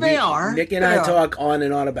think they are. Nick and I talk on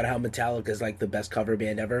and on about how Metallica is like the best cover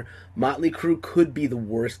band ever. Motley Crue could be the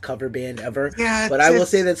worst cover band ever. Yeah, but I will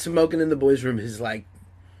say that Smoking in the Boys' Room is like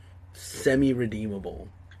semi-redeemable.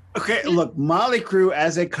 Okay, look, Motley Crue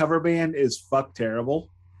as a cover band is fuck terrible.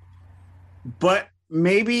 But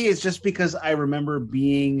maybe it's just because I remember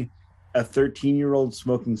being a 13-year-old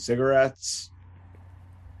smoking cigarettes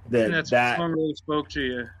that song really spoke to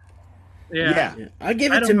you. Yeah. I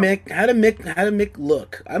give it to Mick. How did Mick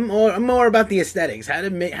look? I'm more about the aesthetics. How's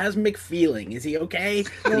Mick feeling? Is he okay?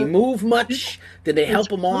 Did he move much? Did they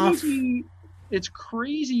help him off? It's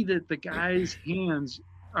crazy that the guy's hands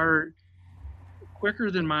are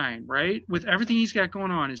quicker than mine, right? With everything he's got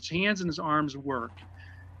going on, his hands and his arms work.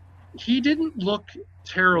 He didn't look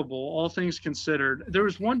terrible, all things considered. There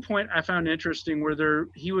was one point I found interesting where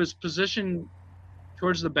he was positioned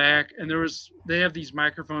towards the back, and they have these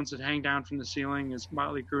microphones that hang down from the ceiling, as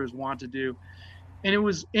Motley Crue is wont to do, and it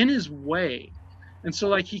was in his way. And so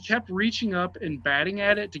like he kept reaching up and batting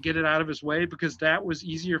at it to get it out of his way, because that was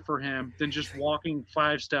easier for him than just walking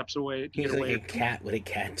 5 steps away to get away. Like a cat with a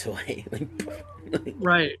cat toy.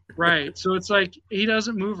 Right. So it's like he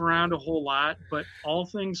doesn't move around a whole lot, but all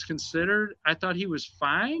things considered, I thought he was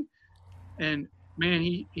fine. And man,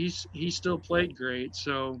 he still played great.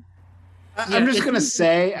 So I'm just gonna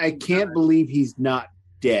say I can't believe he's not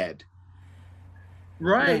dead.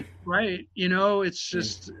 Right. You know, it's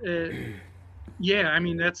just yeah, I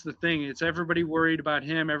mean, that's the thing. It's everybody worried about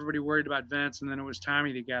him, everybody worried about Vince, and then it was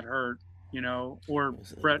Tommy that got hurt, you know, or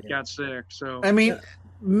Brett got sick. So I mean,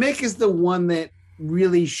 Mick is the one that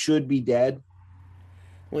really should be dead.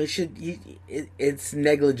 Well, it's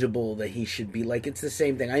negligible that he should be. Like, it's the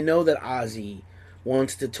same thing. I know that Ozzy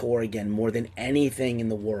wants to tour again more than anything in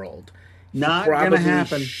the world. Not gonna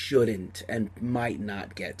happen. Shouldn't and might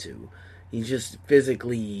not get to. He just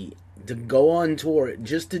physically to go on tour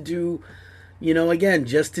just to do. You know, again,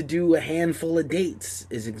 just to do a handful of dates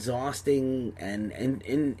is exhausting and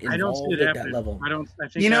involved at that level. I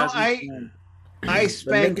think. You know, I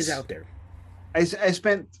spent. Mick is out there. I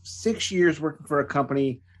spent 6 years working for a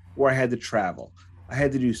company where I had to travel. I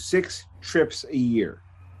had to do 6 trips a year,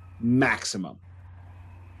 maximum,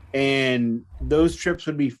 and those trips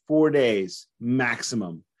would be 4 days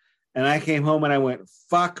maximum. And I came home and I went,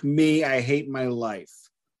 "Fuck me! I hate my life."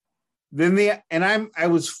 I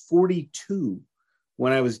was 42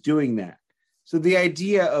 when I was doing that. So the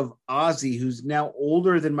idea of Ozzy, who's now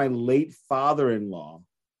older than my late father-in-law,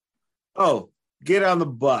 get on the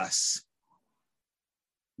bus.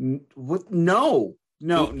 What? No.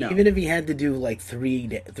 Even if he had to do like 3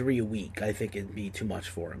 a week, I think it'd be too much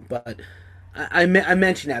for him. But I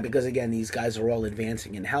mention that because again, these guys are all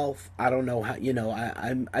advancing in health. I don't know how. You know,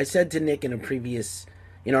 I said to Nick in a previous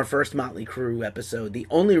in our first Motley Crue episode, the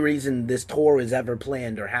only reason this tour is ever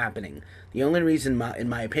planned or happening, the only reason, in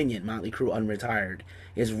my opinion, Motley Crue unretired,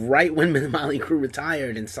 is right when Motley Crue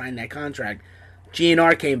retired and signed that contract,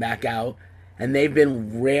 GNR came back out, and they've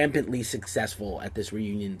been rampantly successful at this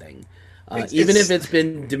reunion thing. Even if it's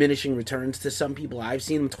been diminishing returns to some people, I've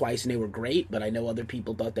seen them twice and they were great, but I know other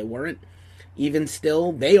people thought they weren't. Even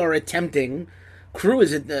still, they are attempting. Crue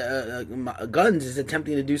is Guns is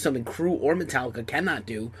attempting to do something Crue or Metallica cannot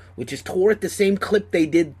do, which is tour at the same clip they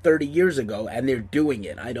did 30 years ago, and they're doing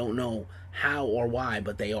it. I don't know how or why,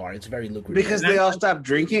 but they are. It's very lucrative. Because they all stopped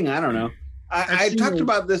drinking? I don't know. I talked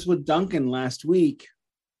about this with Duncan last week.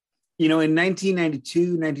 In 1992,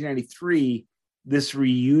 1993, this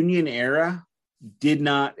reunion era did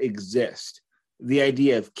not exist. The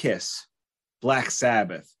idea of Kiss, Black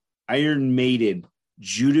Sabbath, Iron Maiden,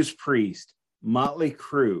 Judas Priest, Motley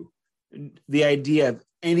Crue, the idea of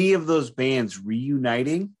any of those bands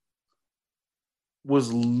reuniting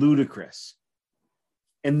was ludicrous.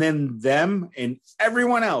 And then them and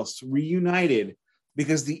everyone else reunited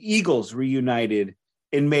because the Eagles reunited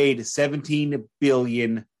and made $17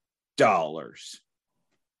 billion.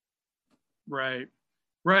 Right.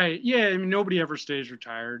 Yeah, I mean, nobody ever stays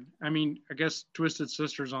retired. I mean, I guess Twisted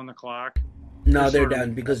Sister's on the clock. No, they're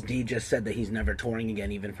done because Dee just said that he's never touring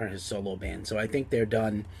again, even for his solo band. So I think they're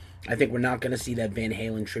done. I think we're not going to see that Van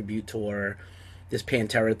Halen tribute tour. This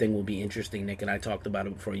Pantera thing will be interesting. Nick and I talked about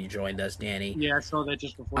it before you joined us, Danny. Yeah, I saw that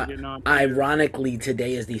just before getting on. Ironically,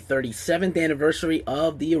 today is the 37th anniversary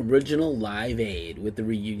of the original Live Aid with the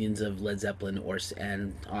reunions of Led Zeppelin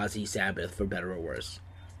and Ozzy Sabbath, for better or worse.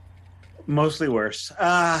 Mostly worse.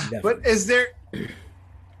 But is there...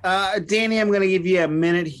 Danny, I'm going to give you a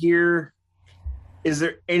minute here. Is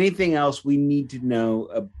there anything else we need to know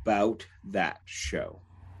about that show?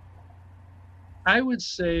 I would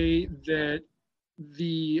say that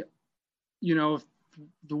if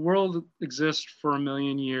the world exists for 1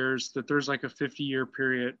 million years, that there's like a 50-year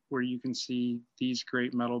period where you can see these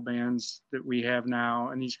great metal bands that we have now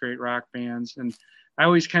and these great rock bands. And I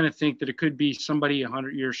always kind of think that it could be somebody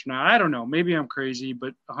 100 years from now. I don't know. Maybe I'm crazy,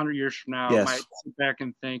 but 100 years from now, I might sit back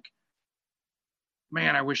and think,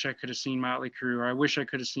 man, I wish I could have seen Motley Crue, or I wish I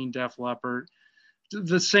could have seen Def Leppard.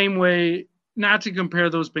 The same way, not to compare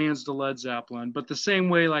those bands to Led Zeppelin, but the same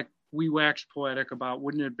way, like, we waxed poetic about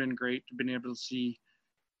wouldn't it have been great to have been able to see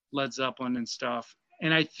Led Zeppelin and stuff.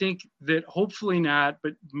 And I think that hopefully not,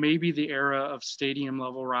 but maybe the era of stadium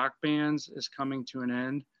level rock bands is coming to an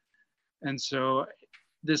end. And so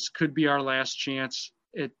this could be our last chance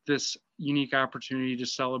at this unique opportunity to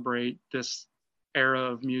celebrate this era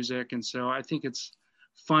of music. And so I think it's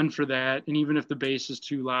fun for that. And even if the bass is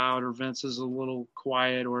too loud or Vince is a little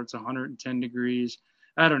quiet or it's 110 degrees,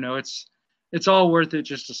 I don't know. It's all worth it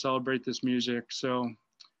just to celebrate this music. So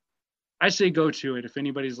I say go to it if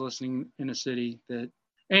anybody's listening in a city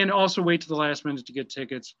and also wait to the last minute to get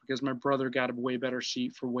tickets, because my brother got a way better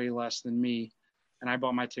seat for way less than me. And I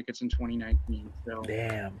bought my tickets in 2019. So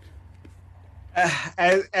damn.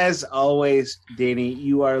 As always, Danny,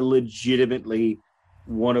 you are legitimately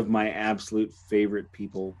one of my absolute favorite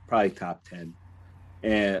people, probably top 10,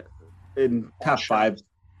 and top five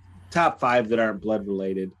that aren't blood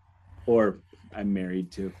related or I'm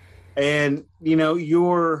married to. And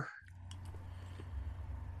your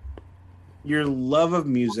love of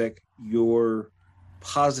music, your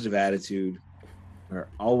positive attitude are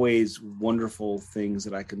always wonderful things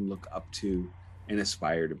that I can look up to and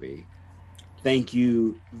aspire to be. Thank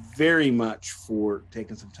you very much for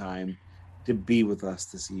taking some time to be with us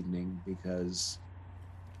this evening, because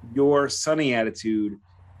your sunny attitude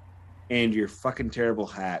and your fucking terrible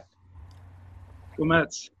hat. The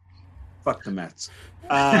Mets. Fuck the Mets.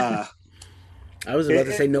 I was about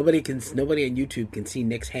to say nobody on YouTube can see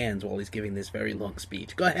Nick's hands while he's giving this very long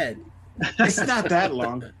speech. Go ahead. It's not that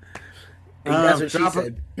long. That's what she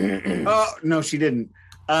said. Oh no, she didn't.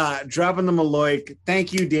 Dropping the Maloik.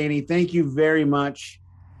 Thank you, Danny. Thank you very much.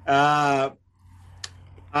 I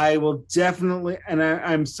will definitely, and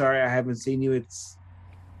I'm sorry I haven't seen you. It's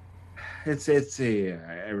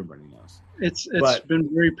everybody knows. It's been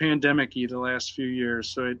very pandemic-y the last few years,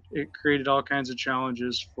 so it created all kinds of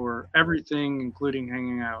challenges for everything, including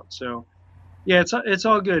hanging out. So, yeah, it's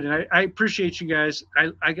all good, and I appreciate you guys.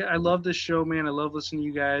 I love this show, man. I love listening to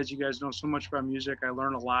you guys. You guys know so much about music. I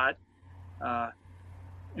learn a lot,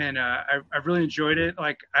 and I've really enjoyed it.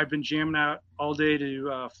 Like, I've been jamming out all day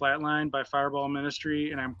to Flatline by Fireball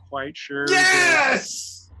Ministry, and I'm quite sure.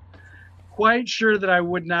 Yes. Quite sure that I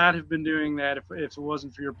would not have been doing that if it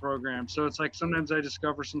wasn't for your program. So it's like sometimes I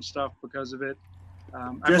discover some stuff because of it.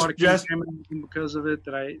 I bought a King Diamond because of it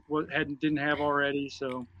that I didn't have already.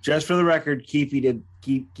 So just for the record, Keefy did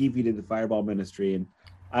the Fireball Ministry, and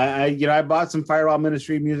I bought some Fireball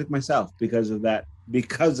Ministry music myself because of that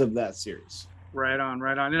series. Right on.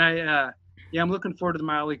 And I'm looking forward to the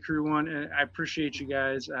Motley Crue one, and I appreciate you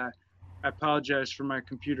guys. I apologize for my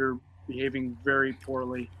computer behaving very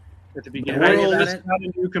poorly at the beginning. It's not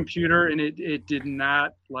a new computer, and it did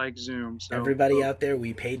not like Zoom. So everybody out there,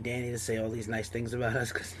 we paid Danny to say all these nice things about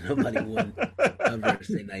us because nobody would ever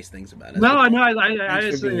say nice things about us. No, I know.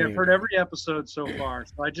 I've heard every episode so far.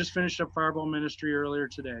 So I just finished up Fireball Ministry earlier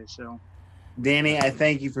today. So, Danny, I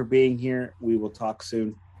thank you for being here. We will talk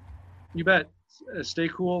soon. You bet. Stay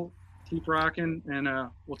cool, keep rocking, and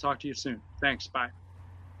we'll talk to you soon. Thanks. Bye.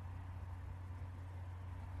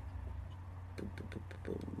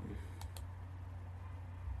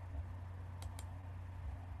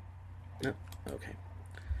 No. Okay.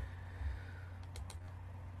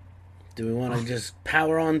 Do we want to just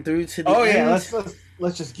power on through to the end? Yeah,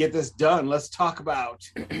 let's just get this done. Let's talk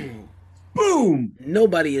about boom.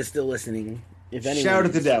 Nobody is still listening. If anyone Shout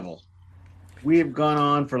at the devil. We have gone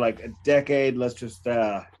on for like a decade. Let's just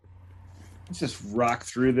rock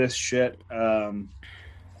through this shit. Got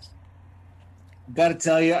to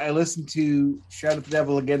tell you, I listened to Shout at the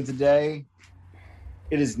Devil again today.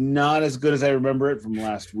 It is not as good as I remember it from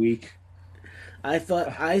last week.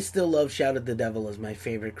 I still love Shout at the Devil as my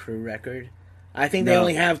favorite Crue record. I think they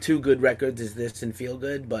only have 2 good records, is this and Feel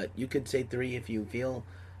Good, but you could say 3 if you feel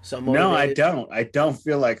so motivated. No, I don't. I don't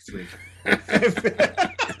feel like 3.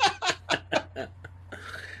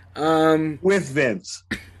 With Vince.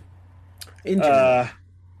 In general.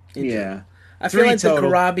 Yeah. I feel like the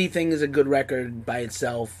Karabi thing is a good record by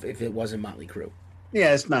itself if it wasn't Motley Crue.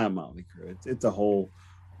 Yeah, it's not Motley Crue. It's a whole...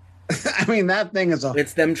 I mean, that thing is a...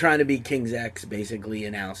 It's them trying to be King's X, basically,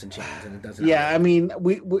 in Alice in Chains, and it doesn't... Yeah, I mean,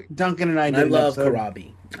 we Duncan and I did an episode...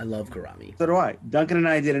 I love Karabi. So do I. Duncan and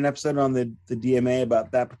I did an episode on the DMA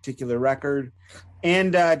about that particular record,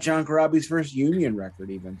 and John Karabi's first Union record,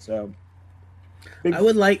 even, so... I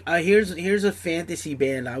would like... here's a fantasy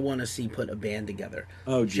band I want to see put a band together.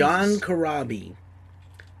 Oh, Jesus. John Karabi,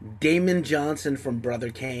 Damon Johnson from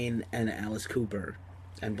Brother Kane, and Alice Cooper,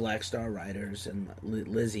 and Black Star Riders, and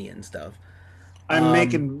Lizzie and stuff. I'm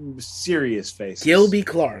making serious faces. Gilby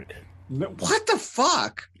Clarke. What the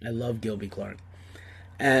fuck? I love Gilby Clarke.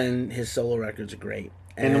 And his solo records are great.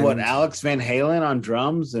 And what, Alex Van Halen on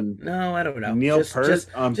drums? And no, I don't know. Neil Peart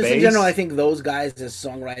on bass? Just in general, I think those guys as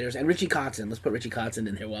songwriters, and Richie Kotzen. Let's put Richie Kotzen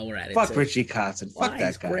in here while we're at it. Fuck Richie Kotzen. Fuck that guy.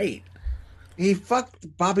 He's great. He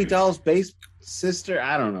fucked Bobby Doll's bass sister.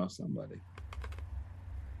 I don't know, somebody.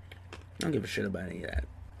 I don't give a shit about any of that.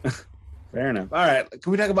 Fair enough. All right,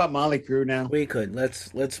 can we talk about Motley Crue now? We could. Let's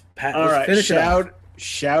finish it off.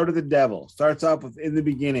 Shout at the Devil starts off with In the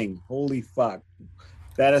Beginning. Holy fuck,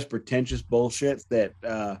 that is pretentious bullshit. That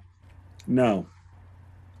no.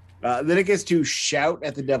 Then it gets to Shout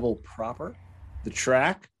at the Devil proper, the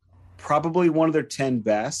track, probably one of their 10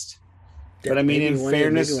 best. But I mean, in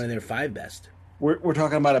fairness, maybe one of their 5 best. We're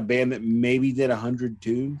talking about a band that maybe did 100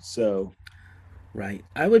 tunes, so. Right.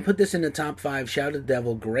 I would put this in the top 5. Shout at the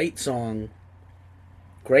Devil. Great song.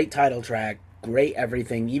 Great title track. Great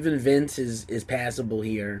everything. Even Vince is passable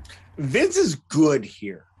here. Vince is good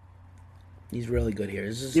here. He's really good here.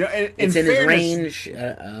 It's in fairness, his range.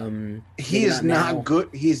 He is not good.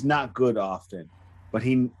 He's not good often, but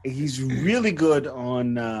he's really good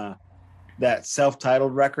on that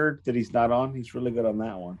self-titled record that he's not on. He's really good on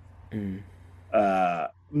that one.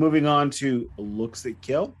 Moving on to Looks That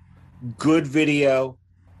Kill. Good video,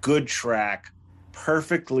 good track,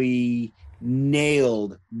 perfectly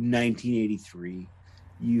nailed 1983.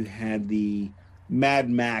 You had the Mad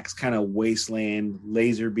Max kind of wasteland,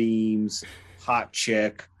 laser beams, hot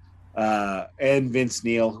chick, and Vince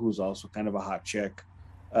Neil, who was also kind of a hot chick.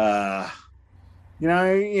 Good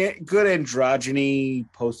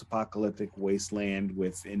androgyny, post-apocalyptic wasteland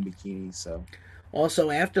with In Bikini. So, also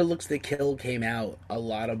after Looks That Kill came out, a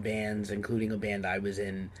lot of bands, including a band I was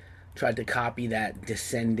in, tried to copy that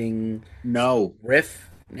descending riff.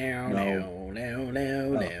 No.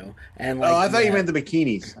 And I thought you meant the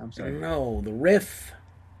Bikinis. I'm sorry. No, the riff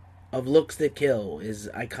of Looks That Kill is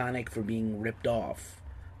iconic for being ripped off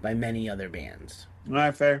by many other bands. All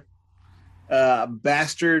right, fair.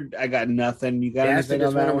 Bastard, I got nothing. You got Bastard anything on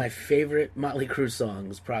is that one of one? my favorite Motley Crue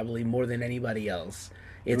songs, probably more than anybody else.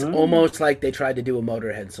 It's almost like they tried to do a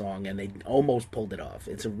Motorhead song and they almost pulled it off.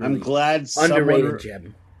 It's a really underrated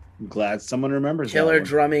gem. I'm glad someone remembers Killer that one.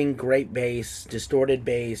 drumming, great bass, distorted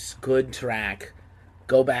bass, good track.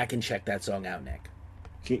 Go back and check that song out, Nick.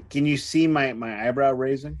 Can you see my eyebrow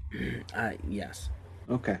raising? Yes.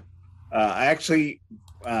 Okay. I actually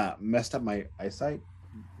messed up my eyesight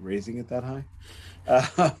raising it that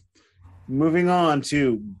high. Moving on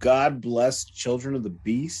to God Bless Children of the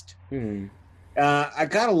Beast. I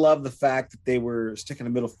gotta love the fact that they were sticking a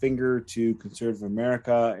middle finger to conservative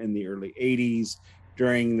America in the early 80s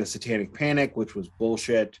during the Satanic Panic, which was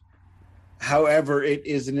bullshit. However, it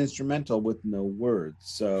is an instrumental with no words.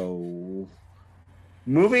 So,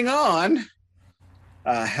 moving on,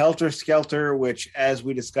 Helter Skelter, which, as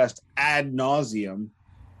we discussed ad nauseum,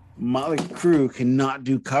 Motley Crue cannot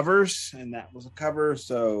do covers, and that was a cover,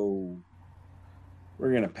 so we're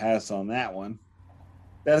going to pass on that one.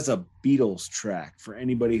 That is a Beatles track for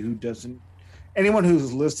anyone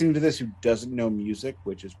who's listening to this who doesn't know music,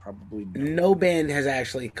 which is probably no band has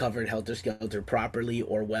actually covered Helter Skelter properly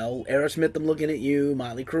or well. Aerosmith, I'm looking at you.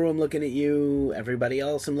 Motley Crue, I'm looking at you. Everybody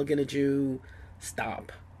else, I'm looking at you.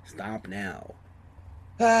 Stop now.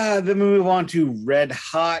 Then we move on to Red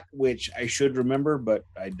Hot, which I should remember, but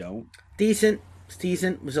I don't. Decent. It's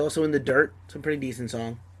decent. It was also in the Dirt. It's a pretty decent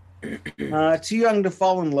song. Too Young to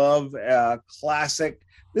Fall in Love, classic.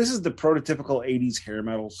 This is the prototypical 80s hair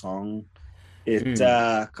metal song. It's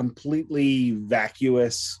completely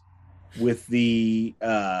vacuous with the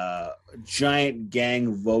giant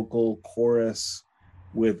gang vocal chorus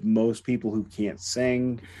with most people who can't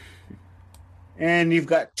sing. And you've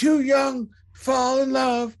got Too Young, Fall in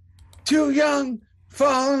Love, Too Young,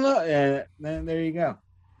 Fall in Love. And then there you go.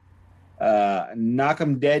 Knock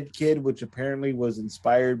 'em Dead Kid, which apparently was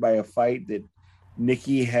inspired by a fight that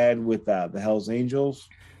Nikki had with the Hells Angels.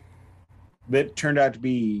 That turned out to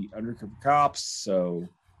be undercover cops, so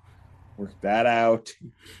worked that out.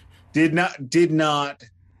 Did not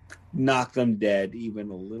knock them dead even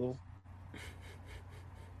a little.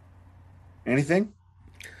 Anything?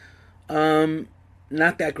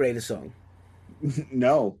 Not that great a song.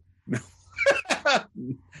 No.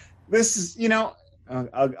 This is,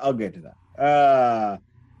 I'll get to that.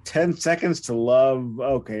 10 Seconds to Love.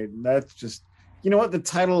 Okay, that's just, you know what? The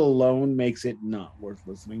title alone makes it not worth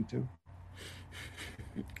listening to.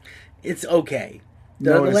 It's okay.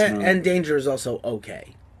 And Danger is also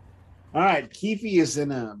okay. All right, Keefe is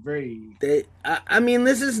in a very. This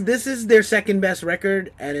is their second best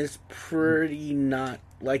record, and it's pretty not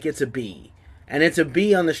like it's a B, and it's a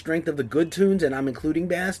B on the strength of the good tunes, and I'm including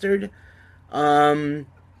Bastard. But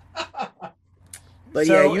so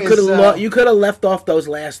yeah, you could have left off those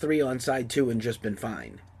last three on side 2 and just been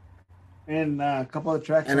fine. And a couple of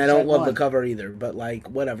tracks. And I don't love the cover either, but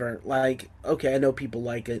whatever. Okay, I know people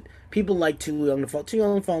like it. People like Too Young to Fall. Too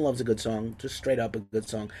Young to Fall in Love's a good song, just straight up a good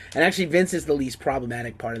song. And actually, Vince is the least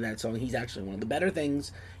problematic part of that song. He's actually one of the better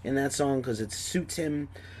things in that song because it suits him.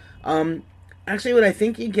 Actually, what I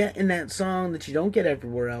think you get in that song that you don't get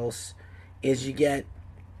everywhere else is you get.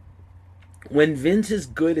 When Vince is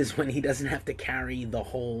good is when he doesn't have to carry the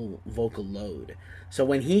whole vocal load. So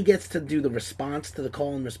when he gets to do the response to the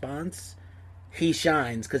call and response, he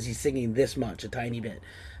shines because he's singing this much, a tiny bit,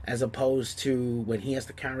 as opposed to when he has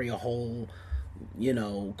to carry a whole, a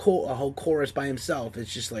whole chorus by himself.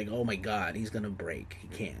 It's just like, oh my God, he's gonna break. He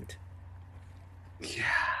can't. Yeah.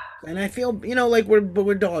 And I feel, like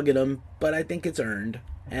we're dogging him, but I think it's earned,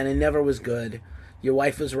 and it never was good. Your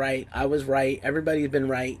wife was right. I was right. Everybody's been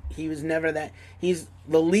right. He was never that. He's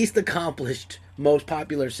the least accomplished, most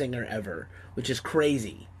popular singer ever, which is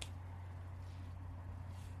crazy.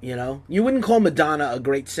 You wouldn't call Madonna a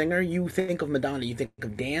great singer. You think of Madonna, you think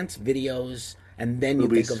of dance, videos, and then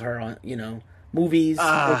movies. You think of her on, movies.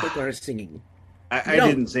 You think of her singing. I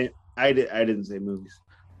didn't say. I didn't say movies.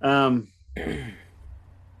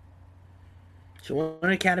 She won an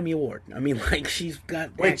Academy Award. She's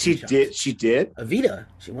got. Wait, she did? She did? Evita.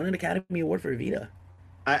 She won an Academy Award for Evita.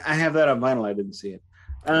 I have that on vinyl. I didn't see it.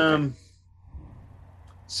 Okay.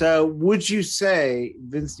 So, would you say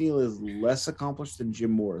Vince Neil is less accomplished than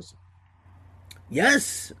Jim Morrison?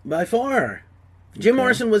 Yes, by far. Jim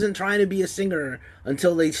Morrison wasn't trying to be a singer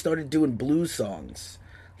until they started doing blues songs.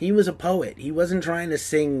 He was a poet. He wasn't trying to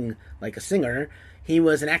sing like a singer. He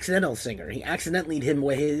was an accidental singer. He accidentally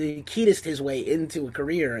he keyed his way into a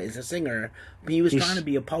career as a singer, but he was trying to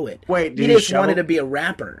be a poet. Wait, he just wanted to be a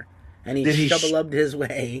rapper, and he shovel-upped his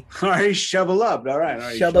way. All right, shovel-upped. All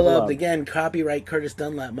right. Shovel-upped. Again, copyright Curtis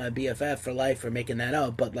Dunlap, my BFF for life, for making that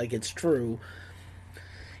up, but it's true.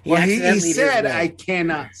 He said, I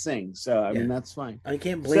cannot sing, so, I mean, that's fine. I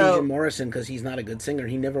can't blame Jim Morrison because he's not a good singer.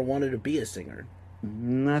 He never wanted to be a singer.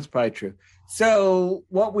 That's probably true. So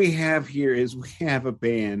what we have here is we have a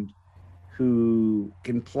band who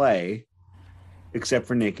can play, except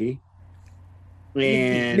for Nikki.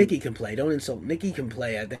 And Nikki can play. Don't insult. Nikki can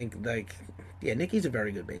play. I think Yeah, Nicky's a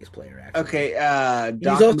very good bass player, actually. Okay, He's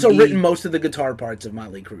Doc also McGee. written most of the guitar parts of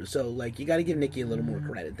Motley Crue, so like you got to give Nicky a little more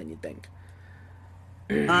credit than you think.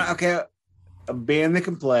 Okay, a band that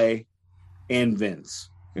can play, and Vince.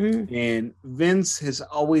 Mm. And Vince has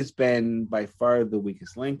always been by far the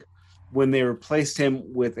weakest link. When they replaced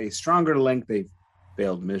him with a stronger link, they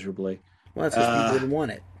failed miserably. Well, that's because people didn't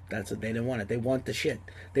want it. That's what they didn't want it. They want the shit.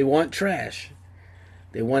 They want trash.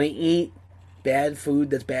 They want to eat bad food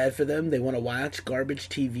that's bad for them. They want to watch garbage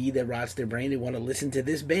TV that rots their brain. They want to listen to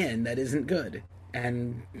this band that isn't good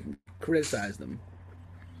and criticize them.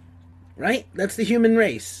 Right? That's the human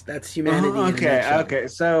race. That's humanity. Okay.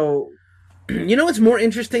 So, you know what's more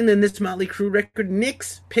interesting than this Motley Crue record?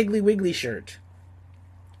 Nick's Piggly Wiggly shirt.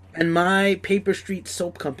 And my Paper Street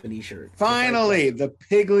Soap Company shirt. Finally, the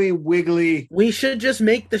Piggly Wiggly. We should just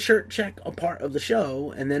make the shirt check a part of the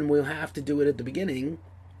show, and then we'll have to do it at the beginning.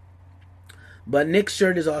 But Nick's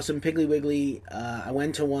shirt is awesome. Piggly Wiggly. I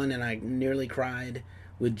went to one and I nearly cried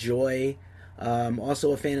with joy.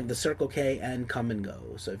 Also a fan of the Circle K and Come and Go.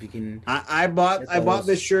 So if you can, I bought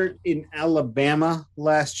this shirt in Alabama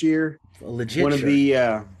last year. A legit one shirt. Of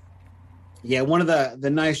the one of the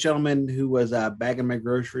nice gentlemen who was bagging my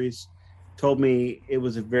groceries told me it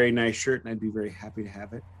was a very nice shirt and I'd be very happy to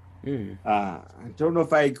have it. I don't know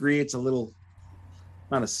if I agree. It's a little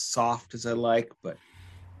not as soft as I like, but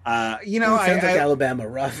it sounds like Alabama,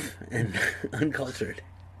 rough and uncultured.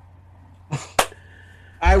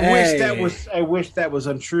 I wish that was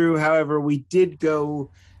untrue. However, we did go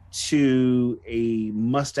to a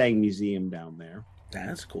Mustang museum down there.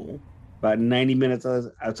 That's cool. About 90 minutes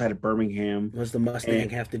outside of Birmingham. What does the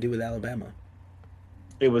Mustang have to do with Alabama?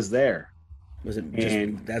 It was there. Was it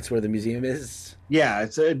just that's where the museum is? Yeah,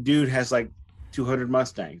 it's a dude has like 200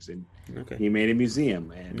 Mustangs, and he made a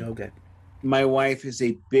museum. And my wife is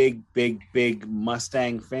a big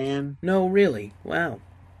Mustang fan. No, really? Wow.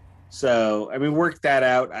 So, I mean, work that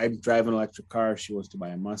out. I drive an electric car. She wants to buy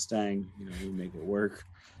a Mustang. We make it work.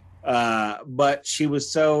 But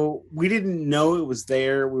we didn't know it was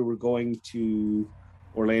there. We were going to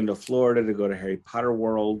Orlando, Florida to go to Harry Potter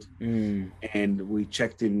World. And we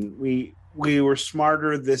checked in. We were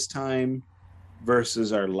smarter this time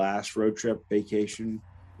versus our last road trip vacation.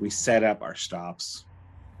 We set up our stops.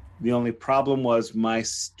 The only problem was my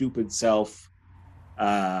stupid self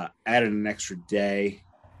added an extra day.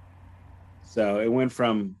 So it went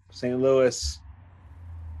from St. Louis,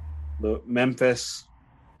 Memphis,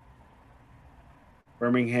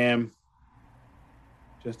 Birmingham,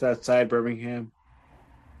 just outside Birmingham,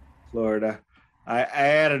 Florida. I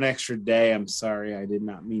had an extra day. I'm sorry. I did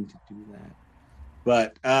not mean to do that.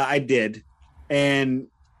 But I did.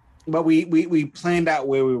 But we planned out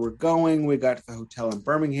where we were going. We got to the hotel in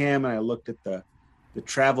Birmingham, and I looked at the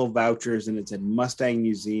travel vouchers, and it said Mustang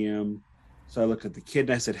Museum. So I looked at the kid,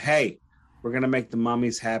 and I said, hey, we're going to make the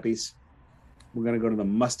mommies happy. We're going to go to the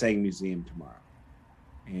Mustang Museum tomorrow.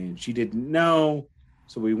 And she didn't know.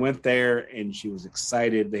 So we went there, and she was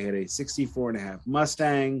excited. They had a 64.5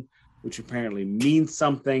 Mustang, which apparently means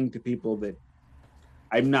something to people that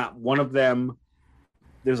I'm not one of them.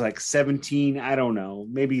 There's like 17, I don't know,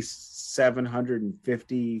 maybe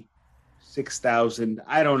 750, 6,000.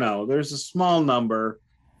 I don't know. There's a small number,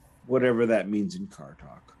 whatever that means in car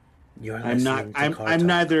talk. I'm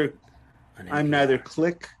neither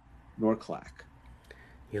click nor clack.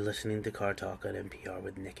 You're listening to Car Talk on NPR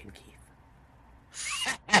with Nick and Keith.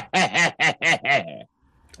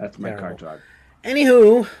 That's my car talk.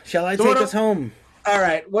 Anywho, shall I take us home? All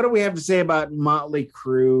right. What do we have to say about Motley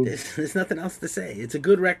Crue? There's nothing else to say. It's a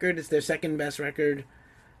good record. It's their second best record.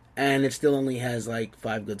 And it still only has like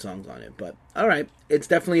 5 good songs on it. But all right. It's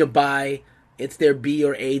definitely a buy. It's their B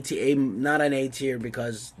or A tier. Not an A tier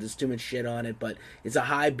because there's too much shit on it. But it's a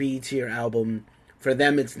high B tier album. For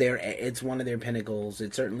them, it's one of their pinnacles.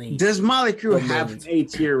 It certainly does. Motley Crue have an A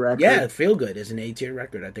tier record? Yeah, Feel Good is an A tier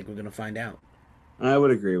record. I think we're gonna find out. I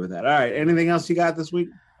would agree with that. All right, anything else you got this week?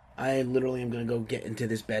 I literally am gonna go get into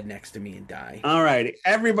this bed next to me and die. All right,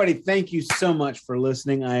 everybody, thank you so much for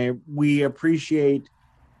listening. We appreciate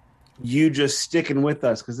you just sticking with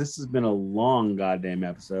us because this has been a long goddamn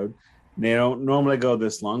episode. They don't normally go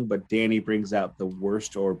this long, but Danny brings out the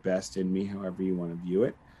worst or best in me, however you want to view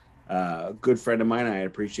it. A good friend of mine. I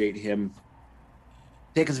appreciate him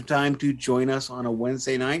taking some time to join us on a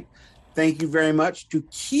Wednesday night. Thank you very much to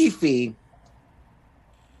Keefe.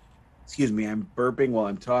 Excuse me, I'm burping while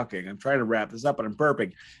I'm talking. I'm trying to wrap this up, but I'm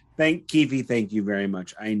burping. Keefe, thank you very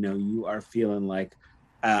much. I know you are feeling like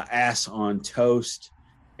ass on toast.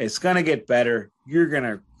 It's going to get better. You're going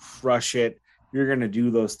to crush it. You're going to do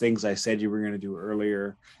those things I said you were going to do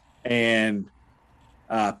earlier. And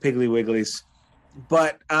Piggly Wigglies,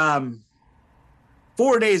 But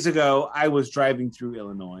 4 days ago, I was driving through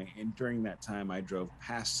Illinois, and during that time, I drove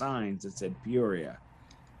past signs that said Peoria.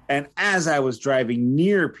 And as I was driving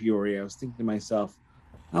near Peoria, I was thinking to myself,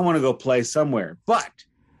 I want to go play somewhere. But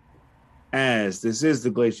as this is the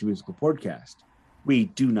Glacier Musical Podcast, we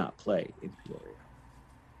do not play in Peoria.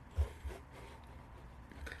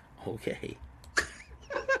 Okay.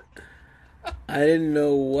 I didn't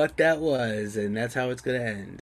know what that was, and that's how it's going to end.